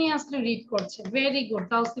কন্টিনিউয়াসলি রিড করছে, ভেরি গুড।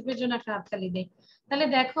 তৌসিফের জন্য একটা হাততালি দেই। তাহলে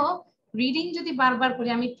দেখো, রিডিং যদি বারবার করি,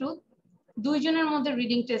 আমি একটু দুইজনের মধ্যে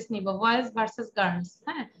রিডিং টেস্ট নিব, বয়েজ ভার্সেস গার্লস।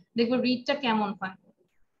 হ্যাঁ, দেখবো রিডটা কেমন হয়।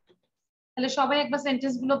 তাহলে সবাই একবার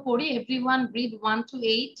সেন্টেন্স গুলো পড়ি। Everyone read 1 to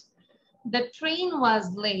 8. The train was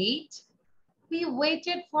late. We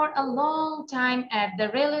waited for a long time at the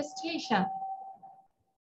railway station.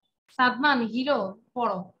 Sadman, hero,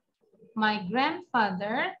 পড়ো। My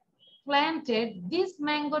grandfather planted this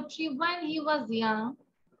mango tree when he was young.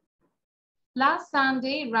 Last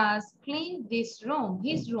Sunday, Raz cleaned his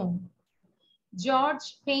room. George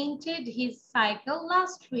painted his cycle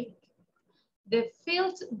last week. They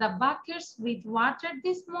filled the buckets with water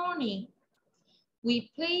this morning. We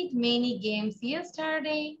played many games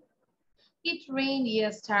yesterday. It rained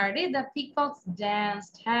yesterday. The peacocks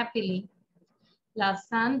danced happily. Last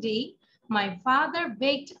Sunday, my father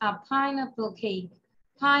baked a pineapple cake.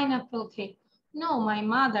 Pineapple cake. No, my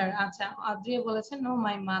mother. আচ্ছা, আদ্রিয়া বলেছে no,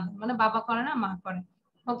 my mother. মানে বাবা করে না, মা করে।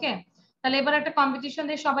 ওকে, তাহলে এবার একটা কম্পিটিশন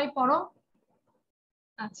দিয়ে সবাই পড়ো।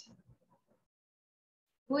 আচ্ছা,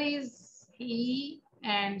 Who is he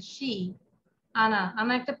and she? Ana.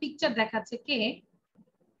 Ana একটা পিকচার দেখাচ্ছে কে?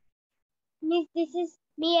 Miss, this is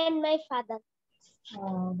me and my father.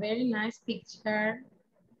 Oh, very nice picture.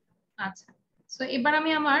 আচ্ছা, সো এবার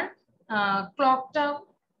আমি আমার ক্লকটা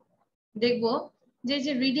দেখবো, যে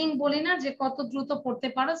যে রিডিং বলি না যে কত দ্রুত পড়তে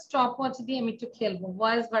পারো, স্টপ ওয়াচ দিয়ে আমি একটু খেলবো,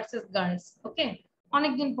 বয়েজ ভার্সেস গার্লস। ওকে,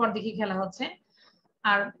 অনেকদিন পর দেখি খেলা হচ্ছে।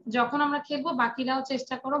 আর যখন আমরা খেলবো বাকিরাও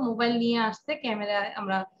চেষ্টা করো মোবাইল নিয়ে আসতে, ক্যামেরায়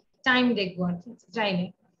আমরা টাইম দেখবো আর কি চাইলে।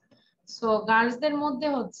 সো গার্লসদের মধ্যে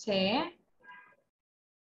হচ্ছে,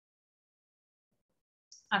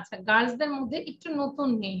 আচ্ছা গার্লসদের মধ্যে একটু নতুন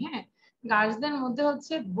নেই, হ্যাঁ গার্লসদের মধ্যে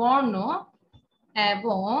হচ্ছে বর্ণ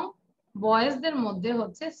এবং বয়েজদের মধ্যে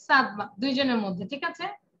হচ্ছে সাদমা, দুইজনের মধ্যে। ঠিক আছে,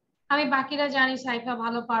 আমি বাকিরা জানি সাইফা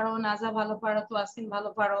ভালো পারো, নাজা ভালো পারো, তোয়াসিন ভালো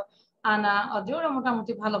পারো, আনা অজয় ওরা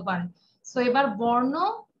মোটামুটি ভালো পারে। সো এবার বর্ণ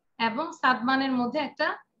এবং সাদমানের মধ্যে একটা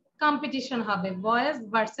কম্পিটিশন হবে, বয়েজ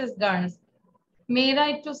ভার্সেস গার্লস। মেয়েরা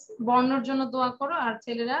একটু বর্ণর জন্য দোয়া করো আর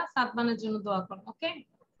ছেলেরা সাদমানের জন্য দোয়া করো। ওকে,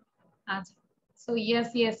 আচ্ছা so yes.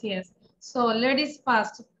 So ladies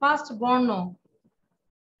first বর্ণ।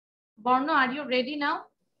 বর্ণ, are you ready now?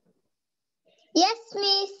 Yes,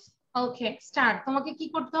 miss. Okay, start. তোমাকে কি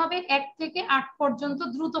করতে হবে, 1 থেকে 8 পর্যন্ত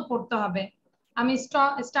দ্রুত পড়তে হবে। আমি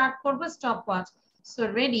স্টার্ট করব, stop watch. So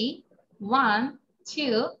ready, 1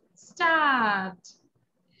 2 start.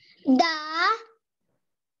 The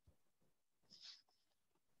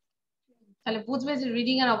তাহলে বুঝবে যে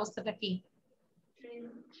রিডিং এর অবস্থাটা কি।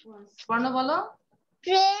 বর্ণ বলো।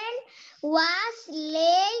 train was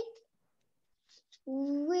late.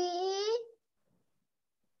 We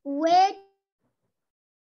wait.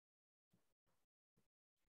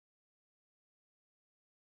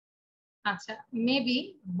 আচ্ছা, মেবি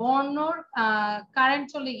বর্ণর কারেন্ট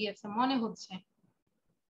চলে গিয়েছে মনে হচ্ছে,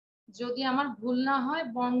 যদি আমার ভুল না হয়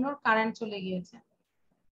বর্ণর কারেন্ট চলে গিয়েছে।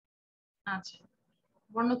 আচ্ছা,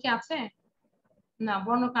 বর্ণ কি আছে? না,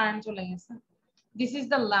 বর্ণ কারেন্ট চলে গেছে। This is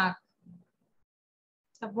the luck.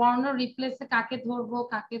 বর্ণ রিপ্লেসে কাকে ধরবো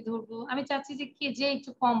কাকে ধরবো, আমি চাচ্ছি যে কে যে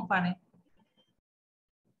একটু কম পারে।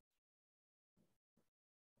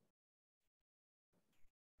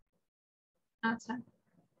 আচ্ছা,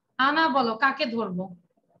 আনা বলো কাকে ধরবো,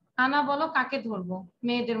 আনা বলো কাকে ধরবো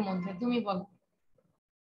মেয়েদের মধ্যে, তুমি বলো।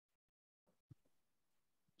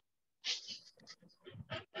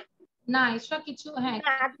 না এসব কিছু, হ্যাঁ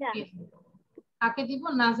কাকে দিব,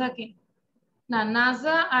 নাজাকে। না,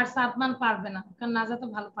 নাজা আর সাদমান পারবে না, কারণ নাজা তো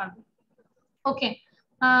ভালো পারবে। ওকে,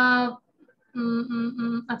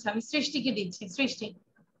 আচ্ছা আমি সৃষ্টিকে দিচ্ছি, সৃষ্টি।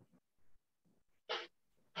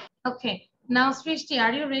 ওকে, নাও সৃষ্টি,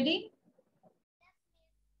 আর ইউ রেডি?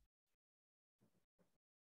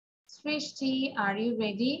 সৃষ্টি, are you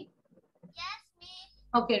ready? Yes, miss.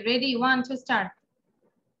 Okay, ready, 1 2 start.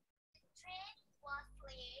 Train was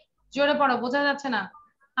late. জোরে পড়ো, বোঝা যাচ্ছে না।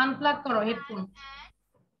 আনপ্লাগ করো হেডফোন,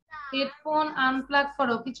 হেডফোন আনপ্লাগ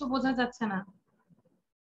করো, কিছু বোঝা যাচ্ছে না।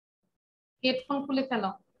 হেডফোন খুলে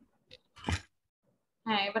ফেলো।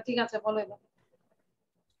 হ্যাঁ এবার ঠিক আছে, বলো এবার।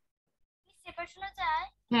 Miss, এবার শোনা যায়?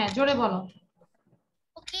 হ্যাঁ জোরে বলো।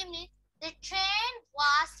 Okay, miss. The train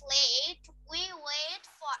was late. We waited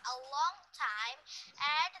for a long time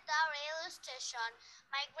at the railway station.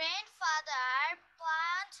 My grandfather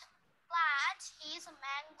planted his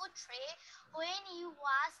mango tree when he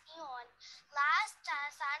was young. Last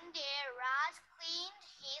Sunday, Raj cleaned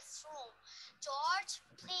his room. George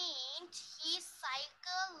cleaned his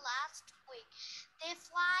cycle last week. They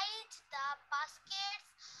filled the baskets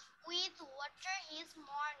with water this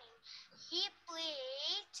morning. He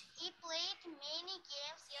played many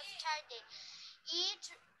games yesterday.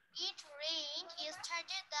 It rained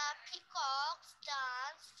yesterday. The peacocks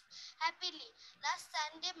danced happily. Last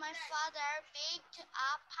Sunday, my father baked a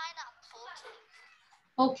pineapple cake.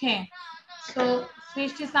 Okay, so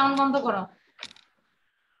সৃষ্টি sound বন্ধ করো।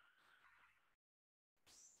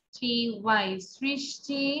 TY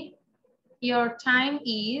সৃষ্টি, your time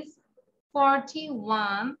is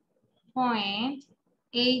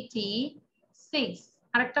 41.86।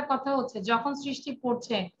 আরেকটা কথা হচ্ছে, যখন সৃষ্টি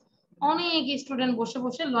পড়ছে অনেক স্টুডেন্ট বসে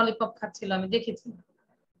বসে ললিপপ খাচ্ছিল, আমি দেখেছি।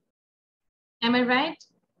 am I right?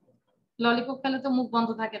 ললিপপ খেলে তো মুখ বন্ধ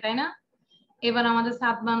থাকে, তাই না? এবার আমাদের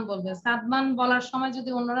সাদমান বলবে, সাদমান বলার সময় যদি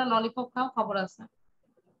অন্যরা ললিপপ খাও খবর আছে।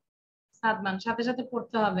 সাদমান সাথে সাথে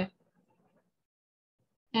পড়তে হবে।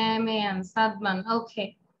 MAN Sadman.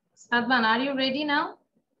 Okay, Sadman, are you ready now?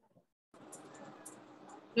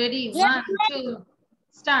 Ready? Yes, 1 2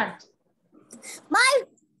 start.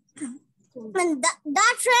 The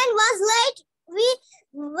train was late. We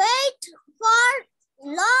wait for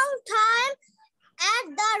long time at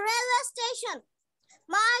the railway station.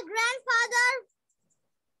 My grandfather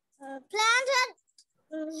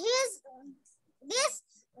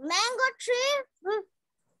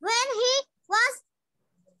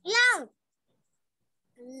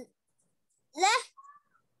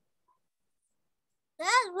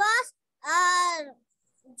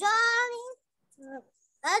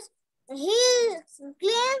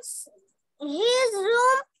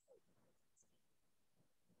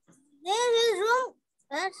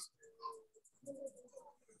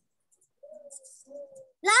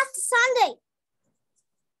Sunday.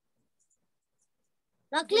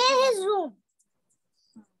 Now clear his room.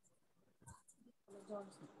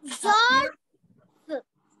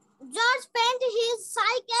 George spent his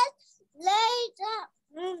cycle later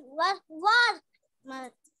work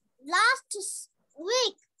last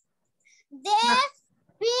week. They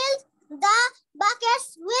filled the buckets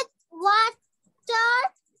with water.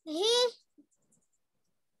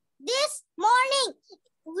 This morning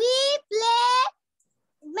we played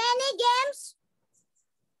many games.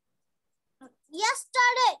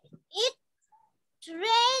 Yesterday it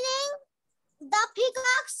raining. The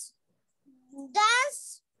peacocks dance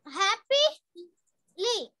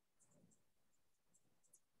happily.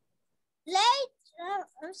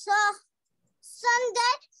 So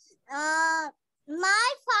Sunday, my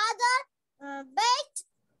father baked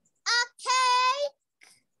a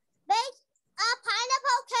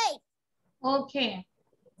pineapple cake. Okay.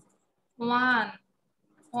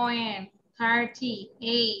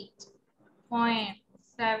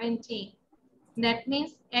 1.38.70. That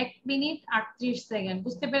means 1 minute 38 second.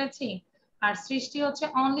 বুঝতে পেরেছি? আর সৃষ্টি হচ্ছে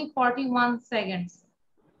only 41 seconds।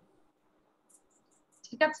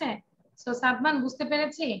 ঠিক আছে? So Sadman বুঝতে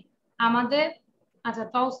পেরেছি? আমাদের আচ্ছা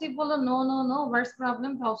তৌসিফ বলো নো নো নো হোয়াটস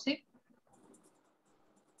প্রবলেম তৌসিফ?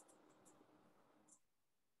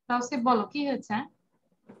 তৌসিফ বলো কি হয়েছে?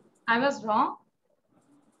 I was wrong.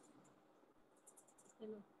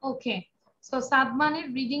 Okay. So সাদমানের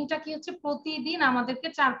রিডিংটা কি হচ্ছে প্রতিদিন আমাদেরকে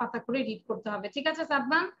 4 পাতা করে রিড করতে হবে। ঠিক আছে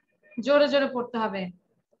সাদমান? জোরে জোরে পড়তে হবে।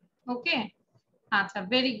 ওকে? আচ্ছা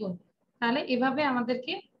ভেরি গুড। তাহলে এভাবে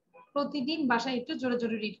আমাদেরকে প্রতিদিন বাসায় একটু জোরে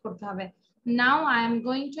জোরে রিড করতে হবে। Now I am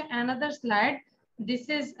going to another slide. This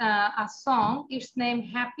is a song, it's name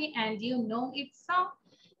happy and you know it's song.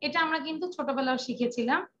 এটা আমরা কিন্তু ছোটবেলায়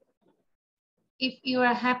শিখেছিলাম। If you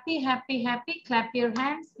are happy, happy, happy, clap your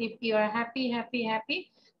hands. If you are happy, happy, happy,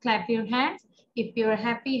 clap your hands. If you are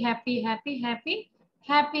happy, happy, happy, happy,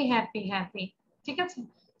 happy, happy, happy. ঠিক আছে?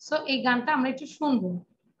 So এই গানটা আমরা একটু শুনবো।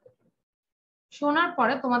 শোনার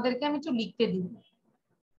পরে তোমাদেরকে আমি একটু লিখতে দিব।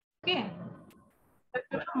 ওকে?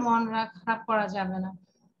 মন খারাপ করা যাবে না।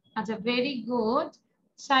 আচ্ছা very good.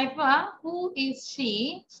 Saifa, who is she?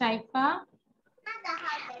 Saifa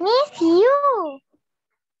Miss you.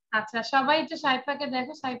 আচ্ছা সবাই একটু সাইফাকে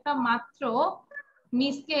দেখো। সাইফা মাত্র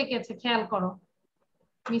মিসকে এঁকেছে, খেয়াল করো।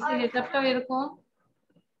 মিসের রেজাল্টটাও এরকম।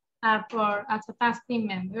 তারপর আচ্ছা Tasnim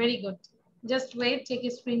ma'am very good. Just wait, take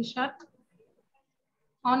a screenshot.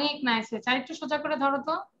 অনেক নাইস হয়েছে। আর একটু সোজা করে ধরো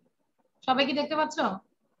তো। সবাই কি দেখতে পাচ্ছ?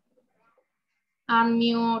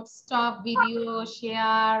 Unmute, stop video,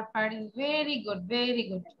 share, very good very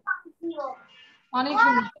good. অনেক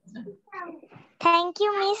সুন্দর। Thank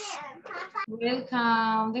you, Miss.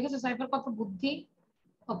 ওয়েলকাম। দেখেছো সাইফার কত বুদ্ধি।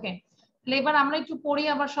 ওকে, এবার আমরা একটু পড়ি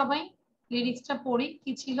আবার সবাই। লিরিক্সটা পড়ি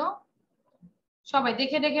কি ছিল। সবাই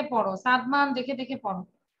দেখে দেখে পড়ো। সাদমান দেখে দেখে পড়ো।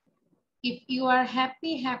 If you are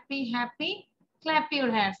happy, happy, happy, clap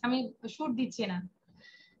your hands. আমি সুর দিচ্ছি না।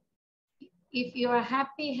 If you are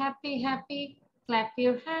happy, happy, happy, clap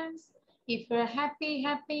your hands. If you are happy,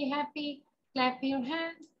 happy, happy, clap your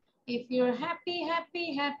hands. If you are happy, happy,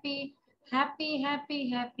 happy, happy, happy,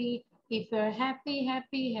 happy, if you are happy,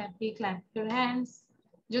 happy, happy, clap your hands.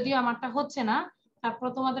 যদিও আমারটা হচ্ছে না, তারপর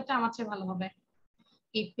তোমাদেরটা আমার চেয়ে ভালো হবে।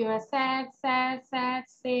 If you are sad, sad, sad,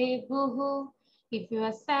 say boo-hoo. If you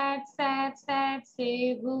are sad, sad, sad, say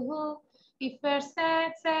boo-hoo. If you are sad,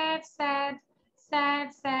 sad, sad, sad,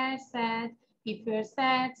 sad, sad. If you are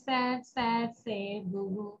sad, sad, sad, say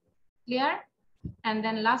boo-hoo. Clear? And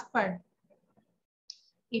then last part.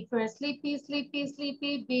 If you are sleepy, sleepy,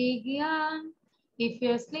 sleepy, big yawn. If you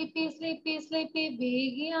are sleepy, sleepy, sleepy,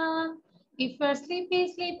 big yawn. If you are sleepy,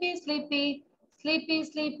 sleepy, sleepy, sleepy,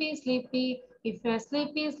 sleepy, sleepy. If you are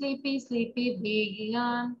sleepy, sleepy, sleepy, big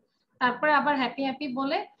yawn. তারপরে আবার happy happy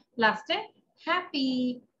বলে লাস্টে happy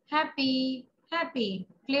happy happy.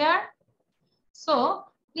 Clear? So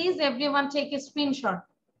please everyone take a screenshot.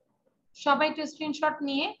 সবাই একটু screenshot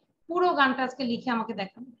নিয়ে পুরো গানটা আজকে লিখে আমাকে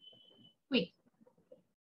দেখান। কুইক,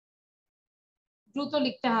 দ্রুত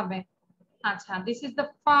লিখতে হবে। আচ্ছা this is the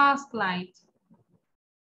first line.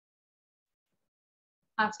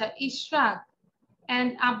 আচ্ছা Ishraq and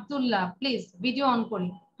Abdullah, please video on করি।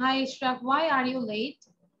 Hi Ishraq, why are you late?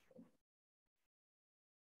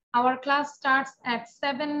 Our class starts at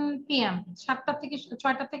 7 p.m. 7টা থেকে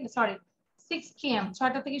 6টা থেকে সরি 6 p.m.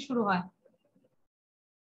 6টা থেকে শুরু হয়।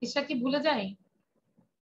 ইশরাক কি ভুলে যাই?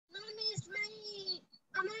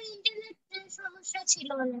 আমার ইন্টারনেট সমস্যা ছিল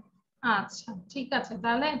না। আচ্ছা ঠিক আছে,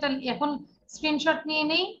 তাহলে এটা এখন স্ক্রিনশট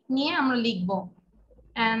নিয়ে আমরা লিখবো।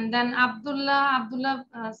 and then Abdullah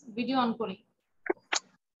video on করি।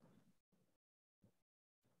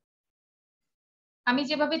 আমি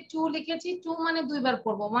যেভাবে 2 লিখেছি 2 মানে দুইবার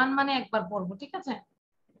পড়বো, 1 মানে একবার পড়বো, ঠিক আছে?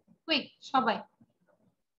 কুইক সবাই।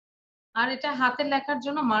 আর এটা হাতের লেখার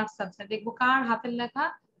জন্য মার্কস আছে, দেখবো কার হাতের লেখা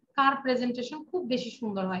কার প্রেজেন্টেশন খুব বেশি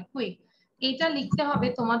সুন্দর হয়। কুইক এটা লিখতে হবে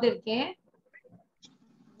তোমাদেরকে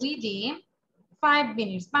উইদিন 5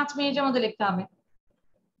 মিনিটস, 5 মিনিটের মধ্যে লিখতে হবে।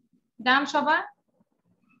 ডান সবার?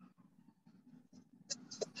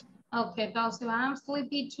 ওকে Tawsif, I am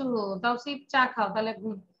sleepy two. Tawsif চা খাও তাহলে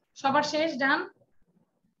ঘুম। সবার শেষ? ডান?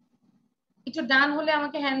 একটু ডান হলে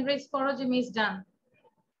আমাকে হ্যান্ড রেজ করো যে মিস ডান।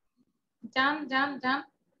 ডান ডান ডান,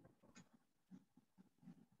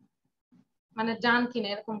 মানে ডান কিনা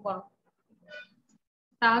এরকম করো।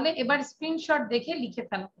 তাহলে এবার স্ক্রিনশট দেখে লিখে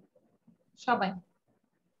ফেলো সবাই।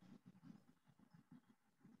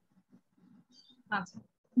 আচ্ছা,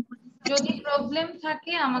 যদি প্রবলেম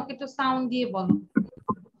থাকে আমাকে একটু সাউন্ড দিয়ে বলো,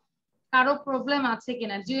 কারো প্রবলেম আছে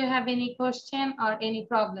কিনা। Do you have any question or any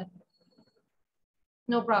problem?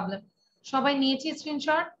 No problem. সবাই নিয়েছি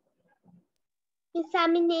স্ক্রিনশট?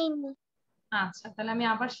 আমি নেইনি। আচ্ছা তাহলে আমি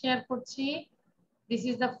আবার শেয়ার করছি। This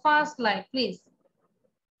is the first live, please.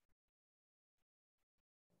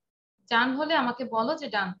 ডান হলে আমাকে বলো যে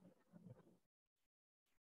ডান।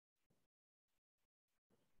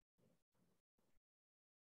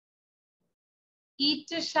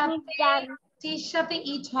 ইটের সাথে টির সাথে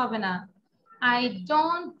ইট হবে না। I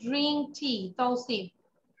don't drink tea. Tausif,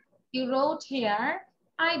 you wrote here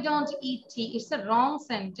I don't eat tea. It's a wrong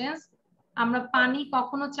sentence. আমরা পানি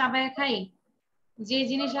কখনো চাবায় খাই? যে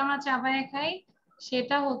জিনিস আমরা চাবায় খাই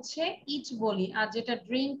সেটা হচ্ছে ইট বলি, আর যেটা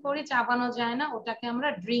ড্রিঙ্ক করি চাবানো যায় না ওটাকে আমরা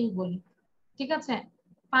ড্রিঙ্ক বলি, ঠিক আছে?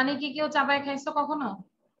 পানি কি কেউ চাবায় খাইছো কখনো?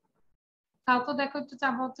 খাও তো, দেখো একটু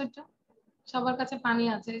চাবাও তো একটু। সবার কাছে পানি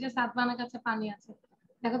আছে, এই যে সাতবানের কাছে পানি আছে,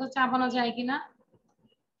 দেখো তো চাবানো যায় কিনা।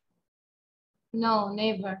 No,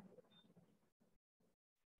 never.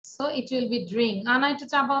 So it will be drink. আনা একটু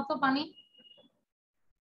চাবাও তো পানি।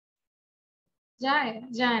 যায়?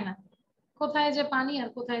 যায় না। কোথায় যে পানি আর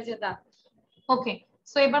কোথায় যে দাঁত। ওকে,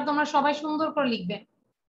 সো এবার তোমরা সবাই সুন্দর করে লিখবে।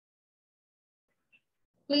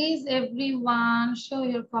 Please everyone show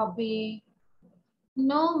your copy.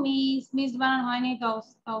 No miss, miss বানান হয় নাই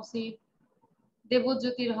তাওসিফ।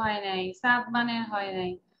 দেবজ্যোতির হয় নাই, সাতবানের হয়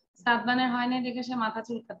নাই। সাতবানের হয় নাই দেখে সে মাথা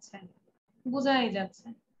চুলকাচ্ছে, বোঝাই যাচ্ছে।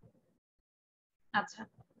 আচ্ছা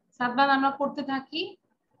সাতবান আমরা করতে থাকি।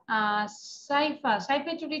 সাইফা, সাইফা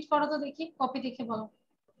একটু রিড করো তো দেখি, কপি দেখে বলো।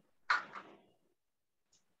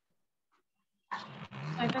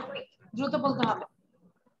 সাইফা quick, দ্রুত বলতে হবে।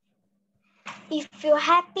 If you're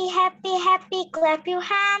happy, happy, happy, clap your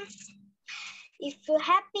hands. If you're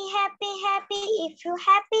happy, happy, happy, if you're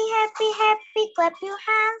happy, happy, happy, clap your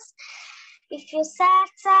hands. If you're sad,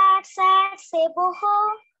 sad, sad, say boho.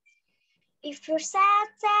 If you're sad,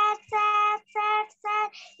 sad, sad, sad, sad,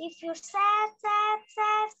 if you're sad, sad,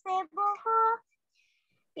 sad, say boho.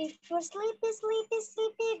 If you're sleepy, sleepy,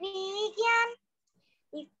 sleepy, vegan.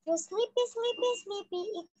 If you're sleepy, sleepy, sleepy,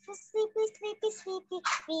 if you're sleepy, sleepy, sleepy,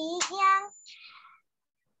 vegan.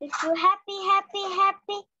 If you're happy, happy,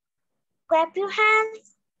 happy, clap your hands.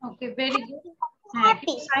 Okay very good. হ্যাঁ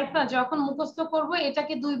সাইফা যখন মুখস্থ করব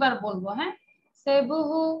এটাকে দুইবার বলবো, হ্যাঁ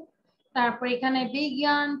সেবুহু, তারপর এখানে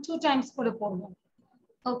বিজ্ঞান 2 টাইমস করে পড়বো।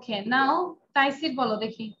 ওকে নাও তাইসির বলো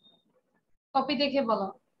দেখি, কপি দেখে বলো।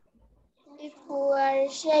 If you are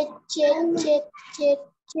shit.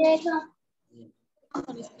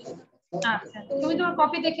 আচ্ছা তুমি তোমার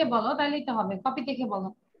কপি দেখে বলো, তাহলেই তো হবে, কপি দেখে বলো।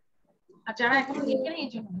 আর যারা এখনো লিখে নেই এই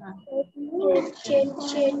জন্য। হ্যাঁ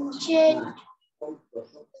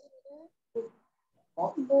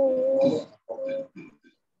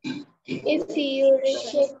If you're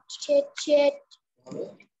shit.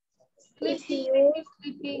 If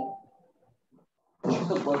you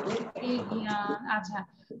আচ্ছা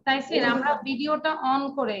তাইসির আমরা ভিডিওটা অন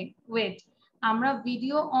করে, ওয়েট, আমরা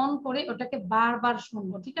ভিডিও অন করে ওটাকে বারবার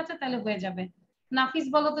শুনবো, ঠিক আছে? তাহলে হয়ে যাবে। নাফিস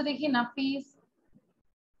বলো তো দেখি, নাফিস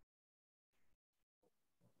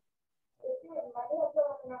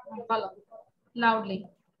বলো loudly.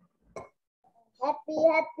 happy,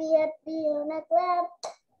 happy, happy on a clap.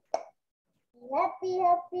 Happy,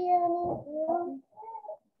 happy on a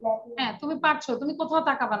হ্যাঁ তুমি পারছো, তুমি কোথাও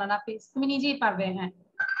তাকাবা না নাফিস, তুমি নিজেই পারবে। হ্যাঁ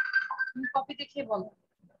তুমি কপি দেখে বলো।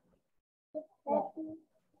 happy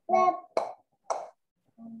clap.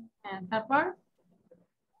 হ্যাঁ তারপর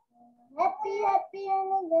Happy, happy on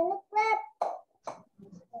a clap.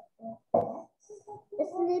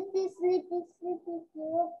 Sleepy, sleepy, sleepy,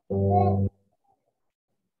 clap.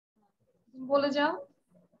 বলে যাও।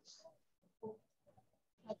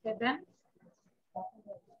 ওকে দেন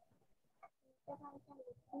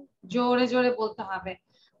জোরে জোরে বলতে হবে।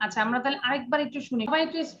 আচ্ছা আমরা তাহলে আরেকবার একটু শুনি, সবাই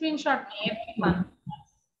একটু স্ক্রিনশট নিয়ে everyone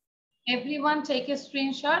Everyone take a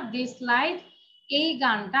screenshot this slide. এই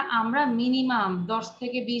গানটা আমরা মিনিমাম 10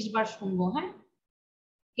 থেকে 20 বার শুনবো, হ্যাঁ?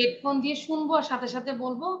 হেডফোন দিয়ে শুনবো আর সাথে সাথে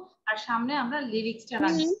বলবো আর সামনে আমরা লিরিক্সটা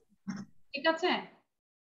রাখবো, ঠিক আছে?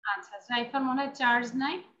 আচ্ছা, সাইফার মনে হয় চার্জ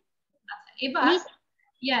নাই। আচ্ছা, এবার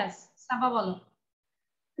ইয়েস সাবা বলো।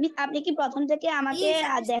 মিস আপনি কি প্রথম থেকে আমাকে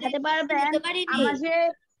দেখাতে পারবেন? আমার যে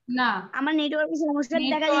না, আমার নেটওয়ার্কের সমস্যা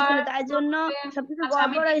দেখা দিচ্ছিল, তাই জন্য সবকিছু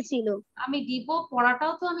গড়বড় হয়েছিল। আমি দিব,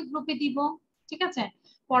 পড়াটাও তো আমি গ্রুপে দিব, ঠিক আছে?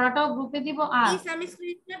 পড়াটাও গ্রুপে দিব। আর আমি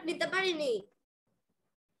স্ক্রিনশট নিতে পারিনি।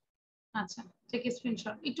 আচ্ছা, ঠিক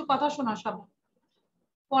স্ক্রিনশট। একটু কথা শোনা সব।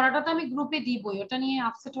 পড়াটা তো আমি গ্রুপে দিবই, ওটা নিয়ে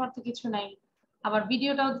আপসেট হওয়ার তো কিছু নাই। আবার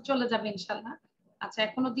ভিডিওটাও চলে যাবে ইনশাআল্লাহ। আচ্ছা,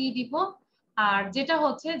 এখনো দিয়ে দিব। আর যেটা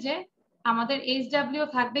হচ্ছে যে আমাদের এইচডব্লিউ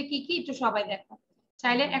থাকবে কি কি একটু সবাই দেখো,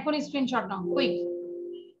 চাইলে এখন screenshot now quick.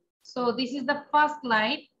 So this is the first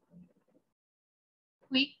slide.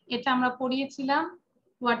 Quick, এটা আমরা পড়িয়েছিলাম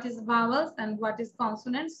what is vowels and what is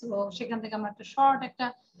consonants. So সেখান থেকে আমরা একটা শর্ট একটা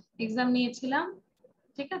এক্সাম নিয়েছিলাম,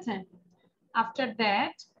 ঠিক আছে? আফটার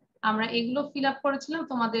দ্যাট আমরা এগুলো ফিল আপ করেছিলাম।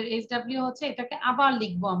 তোমাদের এইচডব্লিউ হচ্ছে এটাকে আবার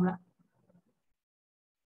লিখবো আমরা,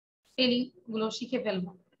 স্পেলিং গুলো শিখে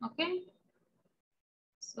ফেলবো। ওকে,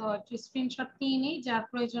 সো একটু স্ক্রিনশট নিয়ে নিই, যার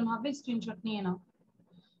প্রয়োজন হবে স্ক্রিনশট নিয়ে নাও।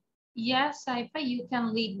 Yes Saifa, you can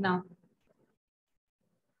lead নাও।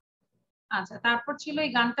 আচ্ছা, তারপর ছিল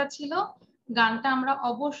এই গানটা ছিল। গানটা আমরা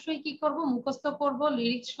অবশ্যই কি করব, মুখস্থ করব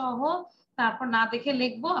লিরিক্স সহ। তারপর না দেখে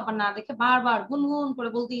লিখবো, আবার না দেখে বারবার গুনগুন করে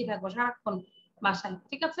বলতেই থাকবো সারাক্ষণ বাসায়,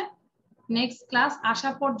 ঠিক আছে? নেক্সট ক্লাস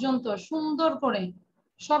আসা পর্যন্ত সুন্দর করে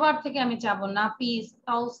সবার থেকে আমি চাবো নাফিস,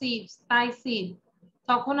 তাওসিফ, তাইসির,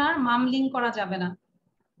 তখন আর মামলিং করা যাবে না।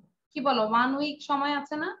 কি বলো, 1 উইক সময়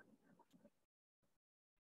আছে না?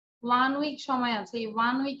 1 উইক সময় আছে। এই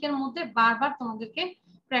 1 উইকের মধ্যে বারবার তোমাদেরকে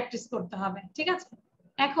প্র্যাকটিস করতে হবে, ঠিক আছে?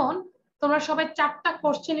 এখন তোমরা সবাই 4টা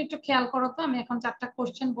কোশ্চেন একটু খেয়াল করো তো। আমি এখন 4টা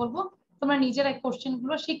কোশ্চেন বলবো, তোমরা নিজেরাই কোশ্চেন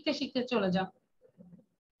গুলো শিখতে শিখতে চলে যাও।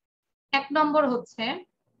 1 নম্বর হচ্ছে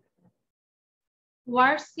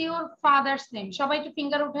হোয়াটস ইওর ফাদার্স নেম। সবাই একটু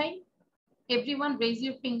ফিঙ্গার উঠাই। Everyone raise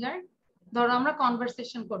your finger. ধরো আমরা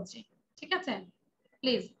কনভারসেশন করছি, ঠিক আছে?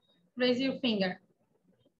 Please raise your finger.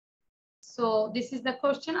 So this is the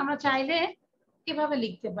question. আমরা চাইলে কিভাবে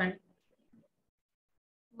লিখতে পারি,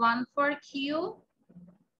 1 for Q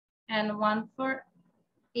and 1 for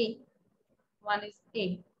A. 1 is A.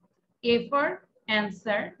 A for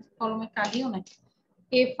answer, কলমে কালিও নাই।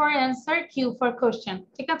 A for answer, Q for question,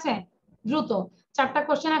 ঠিক আছে? দ্রুত 4টা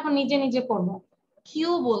কোশ্চেন এখন নিজে নিজে করব। Q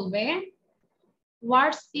বলবে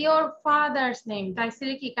হোয়াটস ইওর ফাদার্স নেম।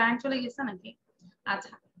 তাইসিরে কি কারেন্ট চলে গেছে নাকি?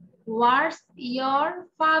 আচ্ছা, হোয়াটস ইওর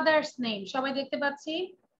ফাদার্স নেম, সবাই দেখতে পাচ্ছি?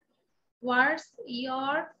 হোয়াটস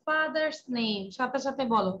ইওর ফাদার্স নেম, সাথে সাথে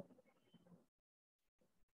বলো।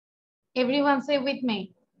 Everyone say with me,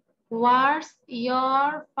 what's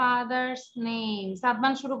your father's name.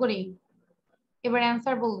 Sadman শুরু করি, এবার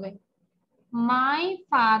অ্যান্সার বলবে। My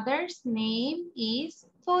father's name is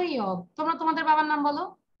Taiyab. তোমরা তোমাদের বাবার নাম বলো।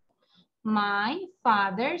 My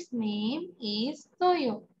father's name is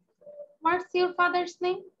Taiyab. What's your father's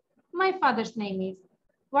name? My father's name is.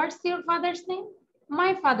 What's your father's name?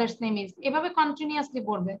 My father's name is. এভাবে কন্টিনিউয়াসলি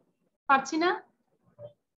পড়বে। পারছি না?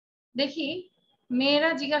 দেখি মেয়েরা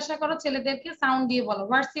জিজ্ঞাসা করো ছেলেদেরকে, সাউন্ড দিয়ে বলো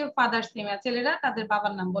হোয়াটস ইওর ফাদার্স নেম। আর ছেলেরা তাদের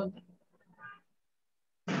বাবার নাম বলবে।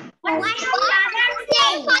 What's your father's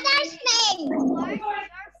name? Father's name.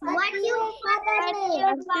 What's your father's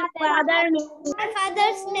name? My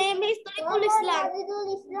father's name is Tariqul Islam.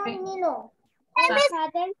 My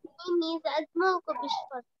father's name is Azmal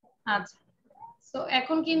Kubishwar. আচ্ছা, সো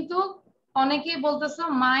এখন কিন্তু অনেকেই বলতেছো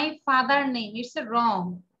my father name, it's a রং,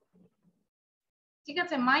 ঠিক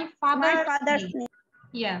আছে? My father's name,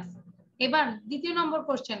 yes. এবার দ্বিতীয় নম্বর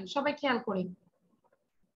question, সবাই খেয়াল করি।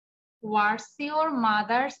 হোয়াটস ইওর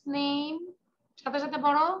মাদার্স নেম, সাথে সাথে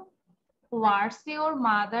পড়ো। What's your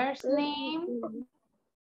mother's name?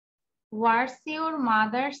 What's your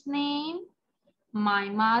mother's name? My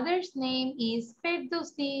mother's name is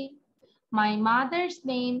Ferdousi. My mother's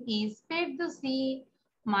name is Ferdouse.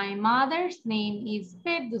 My mother's name is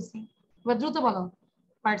Ferdouse. দ্রুত বলো।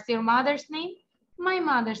 What's your mother's name? My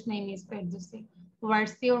mother's name is Ferdouse.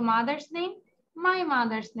 What's your mother's name? My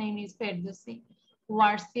mother's name is Ferdouse.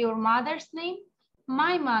 What's your mother's name?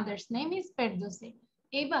 My mother's name is Ferdouse.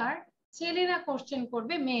 এবার ছেলেরা question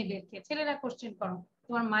করবে মেয়েদেরকে। ছেলেরা question করো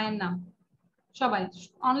তোমার মায়ের নাম। সবাই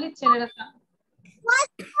অনলি ছেলেরা।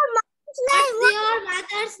 What's your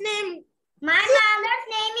mother's name? My mother's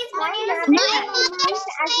name is Munira.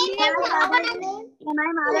 My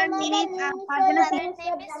mother's name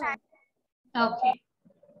is Okay.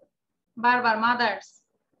 বারবার মাদার্স।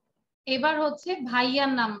 এবার হচ্ছে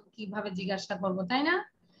ভাইয়ার নাম কিভাবে জিজ্ঞাসা করব, তাই না?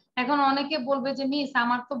 এখন অনেকে বলবে যে মিস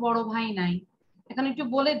আমার তো বড় ভাই নাই। এখন একটু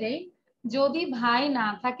বলে দেই, যদি ভাই না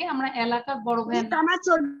থাকে আমরা এলাকার বড় ভাইয়ের নাম, আমার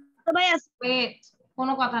ছোট ভাই আছে। ওয়েট,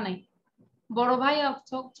 কোনো কথা নেই, বড় ভাই হোক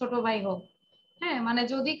ছোট ভাই হোক, হ্যাঁ, মানে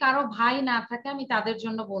যদি কারো ভাই না থাকে আমি তাদের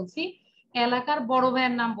জন্য বলছি এলাকার বড়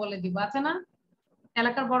ভাইয়ের নাম বলে দিব, আছে না?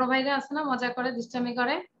 এলাকার বড় ভাইরা আছে না, মজা করে দুষ্টামি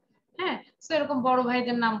করে, হ্যাঁ, তো এরকম বড়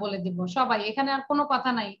ভাইদের নাম বলে দিব সবাই। এখানে আর কোনো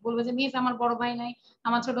কথা নাই, বলবে যে মিস আমার বড় ভাই নাই,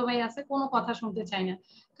 আমার ছোট ভাই আছে, কোনো কথা শুনতে চাই না।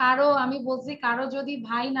 কারো, আমি বলছি কারো যদি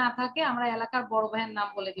ভাই না থাকে আমরা এলাকার বড় ভাইয়ের নাম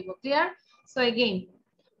বলে দিব। Clear? So again,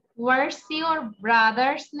 what's your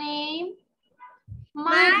brothers name?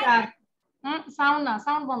 My brother, sound না,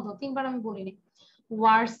 সাউন্ড বন্ধ, তিনবার আমি বলিনি।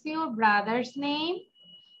 What's your brothers name?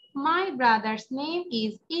 My brothers name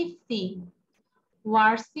is Ifti.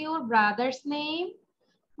 What's your brother's name?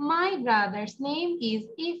 My brother's name is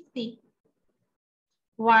Ifti.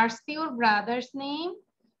 What's your brother's name?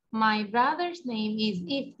 My brother's name is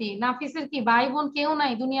Ifti. নাফিসের কি ভাই বোন কেউ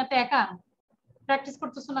নাই দুনিয়াতে, একা? প্র্যাকটিস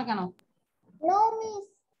করতেছো না কেন? নো মিস,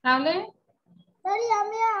 তাহলে সরি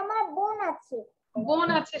আমার বোন আছে। বোন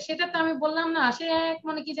আছে, সেটা তো আমি বললাম না, সে এক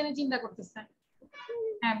মনে কি জানি চিন্তা করতেছে।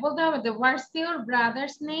 হ্যাঁ, বলতে হবে তো, what's your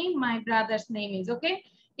brothers name? My brothers name is. ওকে,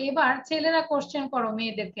 এবার ছেলেরা কোশ্চেন করো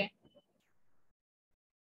মেয়েদেরকে।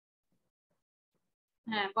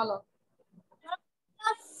 হ্যাঁ বলো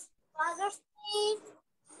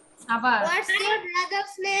আবার। What's your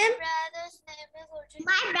brother's name?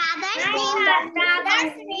 My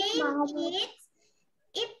brother's name is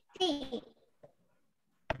Ifti.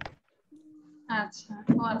 আচ্ছা,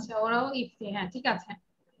 ও আচ্ছা, ওরাও ইফতি, হ্যাঁ ঠিক আছে,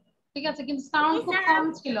 ঠিক আছে, কিন্তু সাউন্ড খুব কম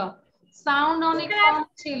ছিল, সাউন্ড অনেক কম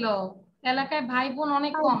ছিল, এলাকায় ভাই বোন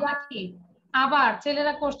অনেক কম নাকি? আবার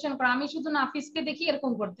ছেলেরা কোশ্চেন করে, আমি শুধু নাফিসকে দেখি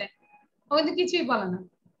এরকম করতে, ও কিন্তু কিছুই বলে না,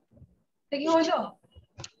 কি হইলো?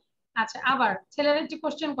 আচ্ছা, আবার ছেলেরা একটু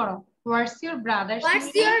কোশ্চেন করো, what's your brothers What's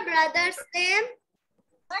name? your brother's name?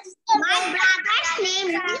 My brother's name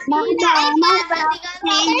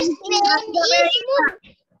is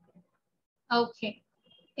ওকে,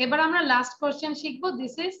 এবার আমরা লাস্ট কোশ্চেন শিখবো।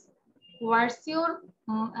 This is what's your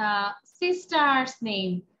sisters name?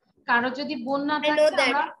 কারো যদি বোন না থাকে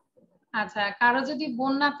আমরা, আচ্ছা, কারো যদি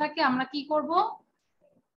বোন না থাকে আমরা কি করব?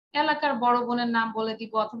 এলাকার বড় বোনের নাম বলে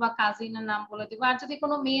দিব অথবা কাজিনের নাম বলে দিব। আর যদি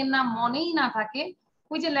কোনো মেয়ের নাম মনেই না থাকে,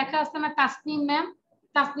 ওই যে লেখা আছে না তাসনিম ম্যাম,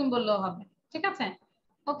 তাসনিম বললেও হবে, ঠিক আছে?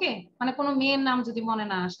 ওকে, মানে কোনো মেয়ের নাম যদি মনে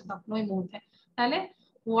না আসে তখন ওই মুহূর্তে, তাহলে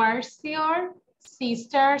what's your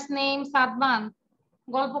sisters name? Sadman,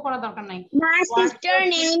 গল্প করা দরকার নাই, My sister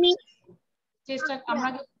name is চেষ্টা আমরা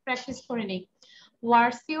প্র্যাকটিস করে নেই।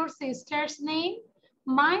 What's your sisters name?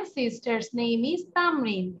 My sisters name is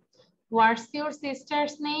তামরিন। What's your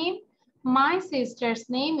sisters name? My sisters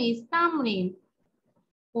name is তামরিন।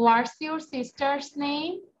 What's your sisters name?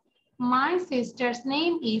 My sisters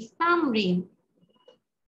name is তামরিন।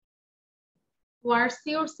 What's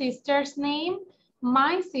your sisters name?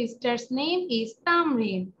 My sisters name is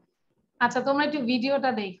তামরিন। আচ্ছা, তোমরা একটু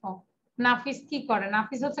ভিডিওটা দেখো, নাফিস কি করে।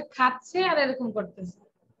 নাফিস হচ্ছে খাচ্ছে আর এরকম করতেছে,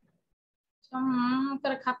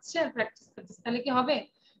 করে খাচ্ছে আর প্র্যাকটিস করতেছে, তাহলে কি হবে?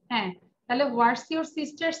 হ্যাঁ, তাহলে what's your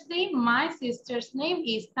sisters name? My sisters name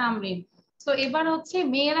is তামরিন। So এবার হচ্ছে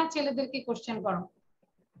মেয়েরা ছেলেদেরকে কোশ্চেন করো,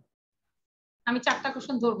 আমি 4টা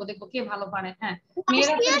কোশ্চেন ধরবো, দেখবো কে ভালো পারে। হ্যাঁ,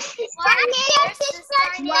 মেয়েরা sister name?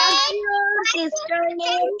 Sister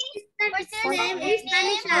name is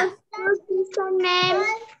Tanisha. Your sister name?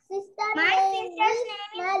 my sister's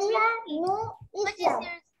name Maria Islam.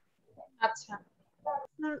 আচ্ছা,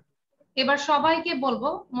 এবার সবাইকে বলবো,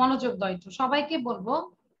 মনোযোগ দাও একটু, সবাইকে বলবো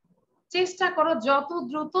চেষ্টা করো যত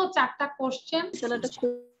দ্রুত 4টা কোশ্চেন।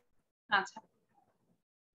 আচ্ছা,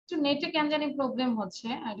 একটু নেটে কেন জানি প্রবলেম হচ্ছে,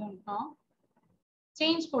 আই ডোন্ট নো,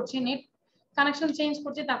 চেঞ্জ করছি, নেট কানেকশন চেঞ্জ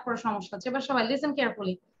করছি, তারপর সমস্যা হচ্ছে। এবার সবাই লিসেন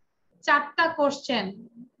কেয়ারফুলি, 4টা কোশ্চেন,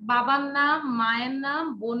 বাবার নাম, মায়ের নাম,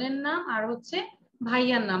 বোনের নাম, আর হচ্ছে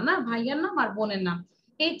ভাইয়ার নাম, না ভাইয়ার নাম আর বোনের নাম,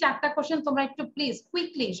 এই 4টা কোশ্চেন তোমরা একটু প্লিজ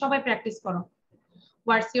কুইকলি সবাই প্র্যাকটিস করো।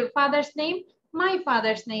 What's your father's name? My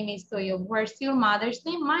father's name is Toyo. What's your mother's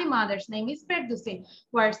name? My mother's name is Ferdouse.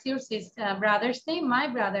 What's your brother's name? My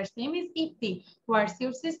brother's name is Ifti. What's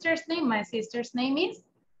your sister's name? My sister's name is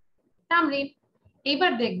Tamrin.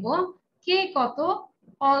 এবার দেখবো কে কত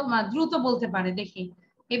দ্রুত বলতে পারে, দেখি।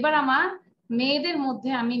 এবার আমার মেয়েদের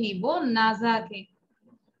মধ্যে আমি নিব নাজাকে,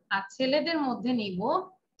 আর ছেলেদের মধ্যে নিব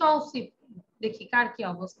তৌসিফ, দেখি কার কি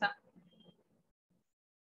অবস্থা।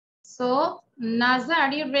 So Naza,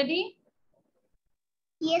 are you ready?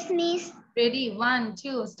 Yes, miss. Ready? 1,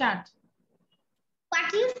 2, start. What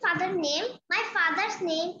is your father's name? My father's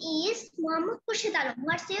name is Muhammad Khurshid Alam.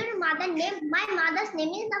 What's your mother's name? My mother's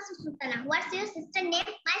name is Nasr Sultana. What's your sister's name?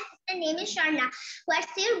 My sister's name is Sharna.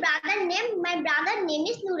 What's your brother's name? My brother's name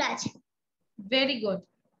is Nuraj. Very good.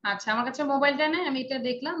 আচ্ছা আমার কাছে মোবাইলটা নেই, আমি এটা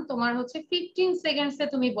দেখলাম তোমার হচ্ছে 15 সেকেন্ডসে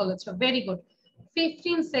তুমি বলেছো, very good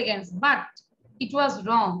 15 seconds, but it ওয়াজ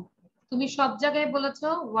রং। তুমি সব জায়গায় বলেছো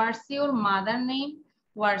what's your mother name,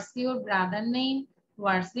 what's your brother name,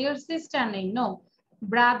 what's your sister name. No,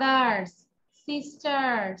 brothers,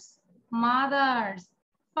 sisters, mother's,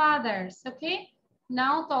 father's. ওকে,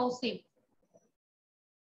 নাও তৌসিফ।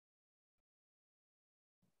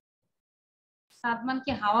 সাদমান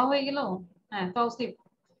কি হাওয়া হয়ে গেল? হ্যাঁ Tausif,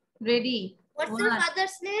 ready? What's your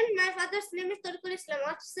father's name? My father's name is Turkul Islam.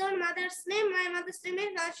 What's your mother's name? My mother's name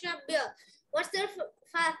is Nashabia.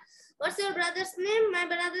 What's your brother's name? My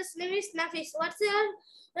brother's name is Nafis. What's your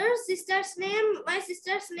sister's name? My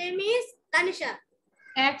sister's name is Tanisha.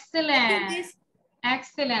 Excellent,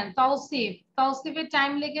 excellent. Tausif, তৌসিফের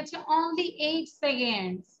time লেগেছে only 8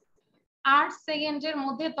 seconds. 8 সেকেন্ডের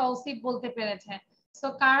মধ্যে তৌসিফ বলতে পেরেছে। So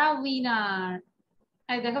কারা winner?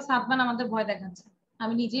 এই দেখো সাদমান আমাদের ভয় দেখাচ্ছে,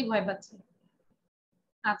 আমি নিজেই ভয় পাচ্ছি।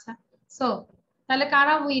 আচ্ছা, সো তাহলে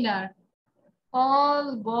কারা উইনার? অল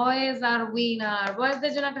বয়েজ আর উইনার।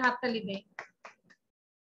 বয়েজদের জন্য একটা হাততালি দেই,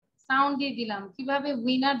 সাউন্ড দিয়ে দিলাম। কিভাবে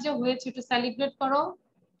উইনার যে হয়েছে একটু সেলিব্রেট করো।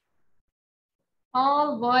 অল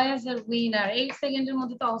বয়েজ আর উইনার। 8 সেকেন্ডের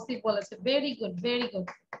মধ্যে তৌসিফ বলেছে, ভেরি গুড, ভেরি গুড,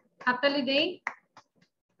 হাততালি দেই।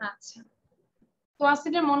 আচ্ছা,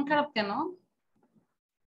 তোয়াসিফের মন খারাপ কেন?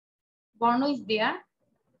 বর্ণ ইজ দেয়ার?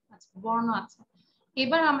 আচ্ছা, বর্ণ আছে।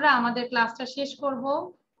 এবার আমরা আমাদের ক্লাসটা শেষ করব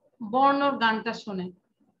বর্ণর গানটা শুনে।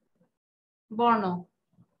 বর্ণ,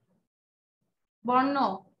 বর্ণ,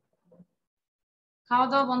 খাওয়া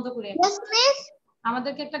দাওয়া বন্ধ করে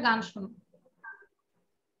আমাদেরকে একটা গান শুনো।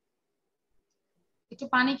 একটু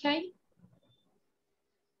পানি খাই।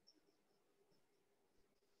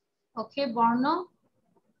 ওকে, বর্ণ।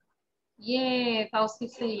 Yeah,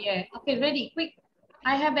 Tausif say yeah. Okay, ready, quick.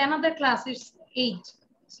 I have another class, it's 8.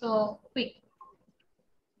 So, quick.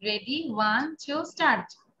 Ready, 1, 2, start.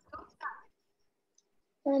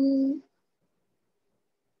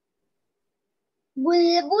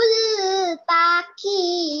 বুলবুল পাখি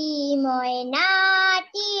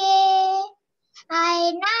ময়নাটিয়ে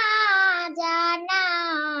আয়না জানা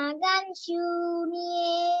গান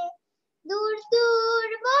শুনিয়ে, দূর দূর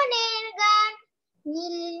বনের গান,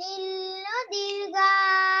 নীল নীল নদীর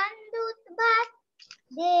গান, দুধ ভাত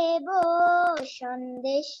দেব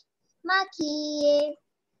সন্দেশ মাখিয়ে।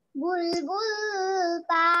 বুলবুল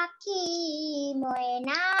পাখি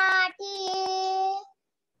ময়নাটিয়ে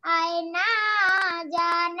আয়না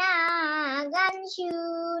জানা গান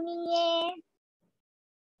শুনিয়ে।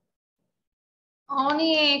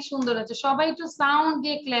 অনেক সুন্দর হচ্ছে। সবাই একটু সাউন্ড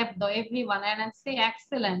দিয়ে ক্ল্যাপ দাও এভরিওয়ান এন্ড সে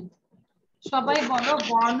এক্সেলেন্ট। সবাই বলো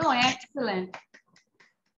বর্ণ এক্সেলেন্ট।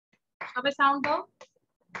 সবাই সাউন্ড দাও।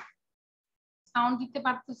 সাউন্ড দিতে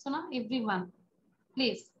পারতেছো না এভরিওয়ান?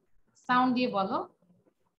 প্লিজ সাউন্ড দিয়ে বলো।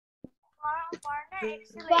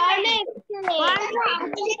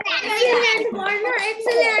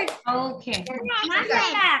 ওকে,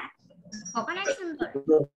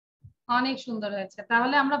 অনেক সুন্দর হয়েছে।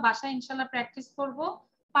 তাহলে আমরা বাসায় ইনশাআল্লাহ প্র্যাকটিস করব,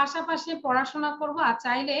 পাশাপাশি পড়াশোনা করব। আর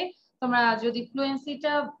চাইলে তোমরা যদি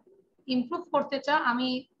ফ্লুয়েন্সিটা ইমপ্রুভ করতে চাও, আমি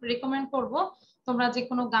রেকমেন্ড করব তোমরা যে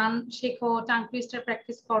কোনো গান শেখো, টাং টুইস্টার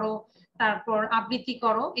প্র্যাকটিস করো, তারপর আবৃত্তি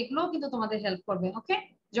করো, এগুলো কিন্তু তোমাদের হেল্প করবে। ওকে,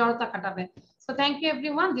 জড়তা কাটাবে। So thank you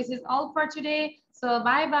everyone, this is all for today. So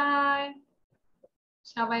bye bye,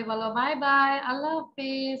 সবাই বলো বাই বাই, আল্লাহ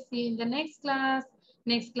হাফেজ, C in the next class.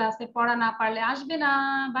 Next ক্লাসে পড়া না পারলে আসবে না।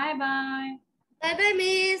 Bye bye. Bye bye,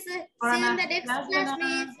 miss. See you in the next class,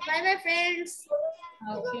 miss. Bye bye, friends.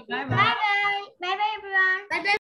 Okay, bye bye. Bye bye everyone. Bye bye.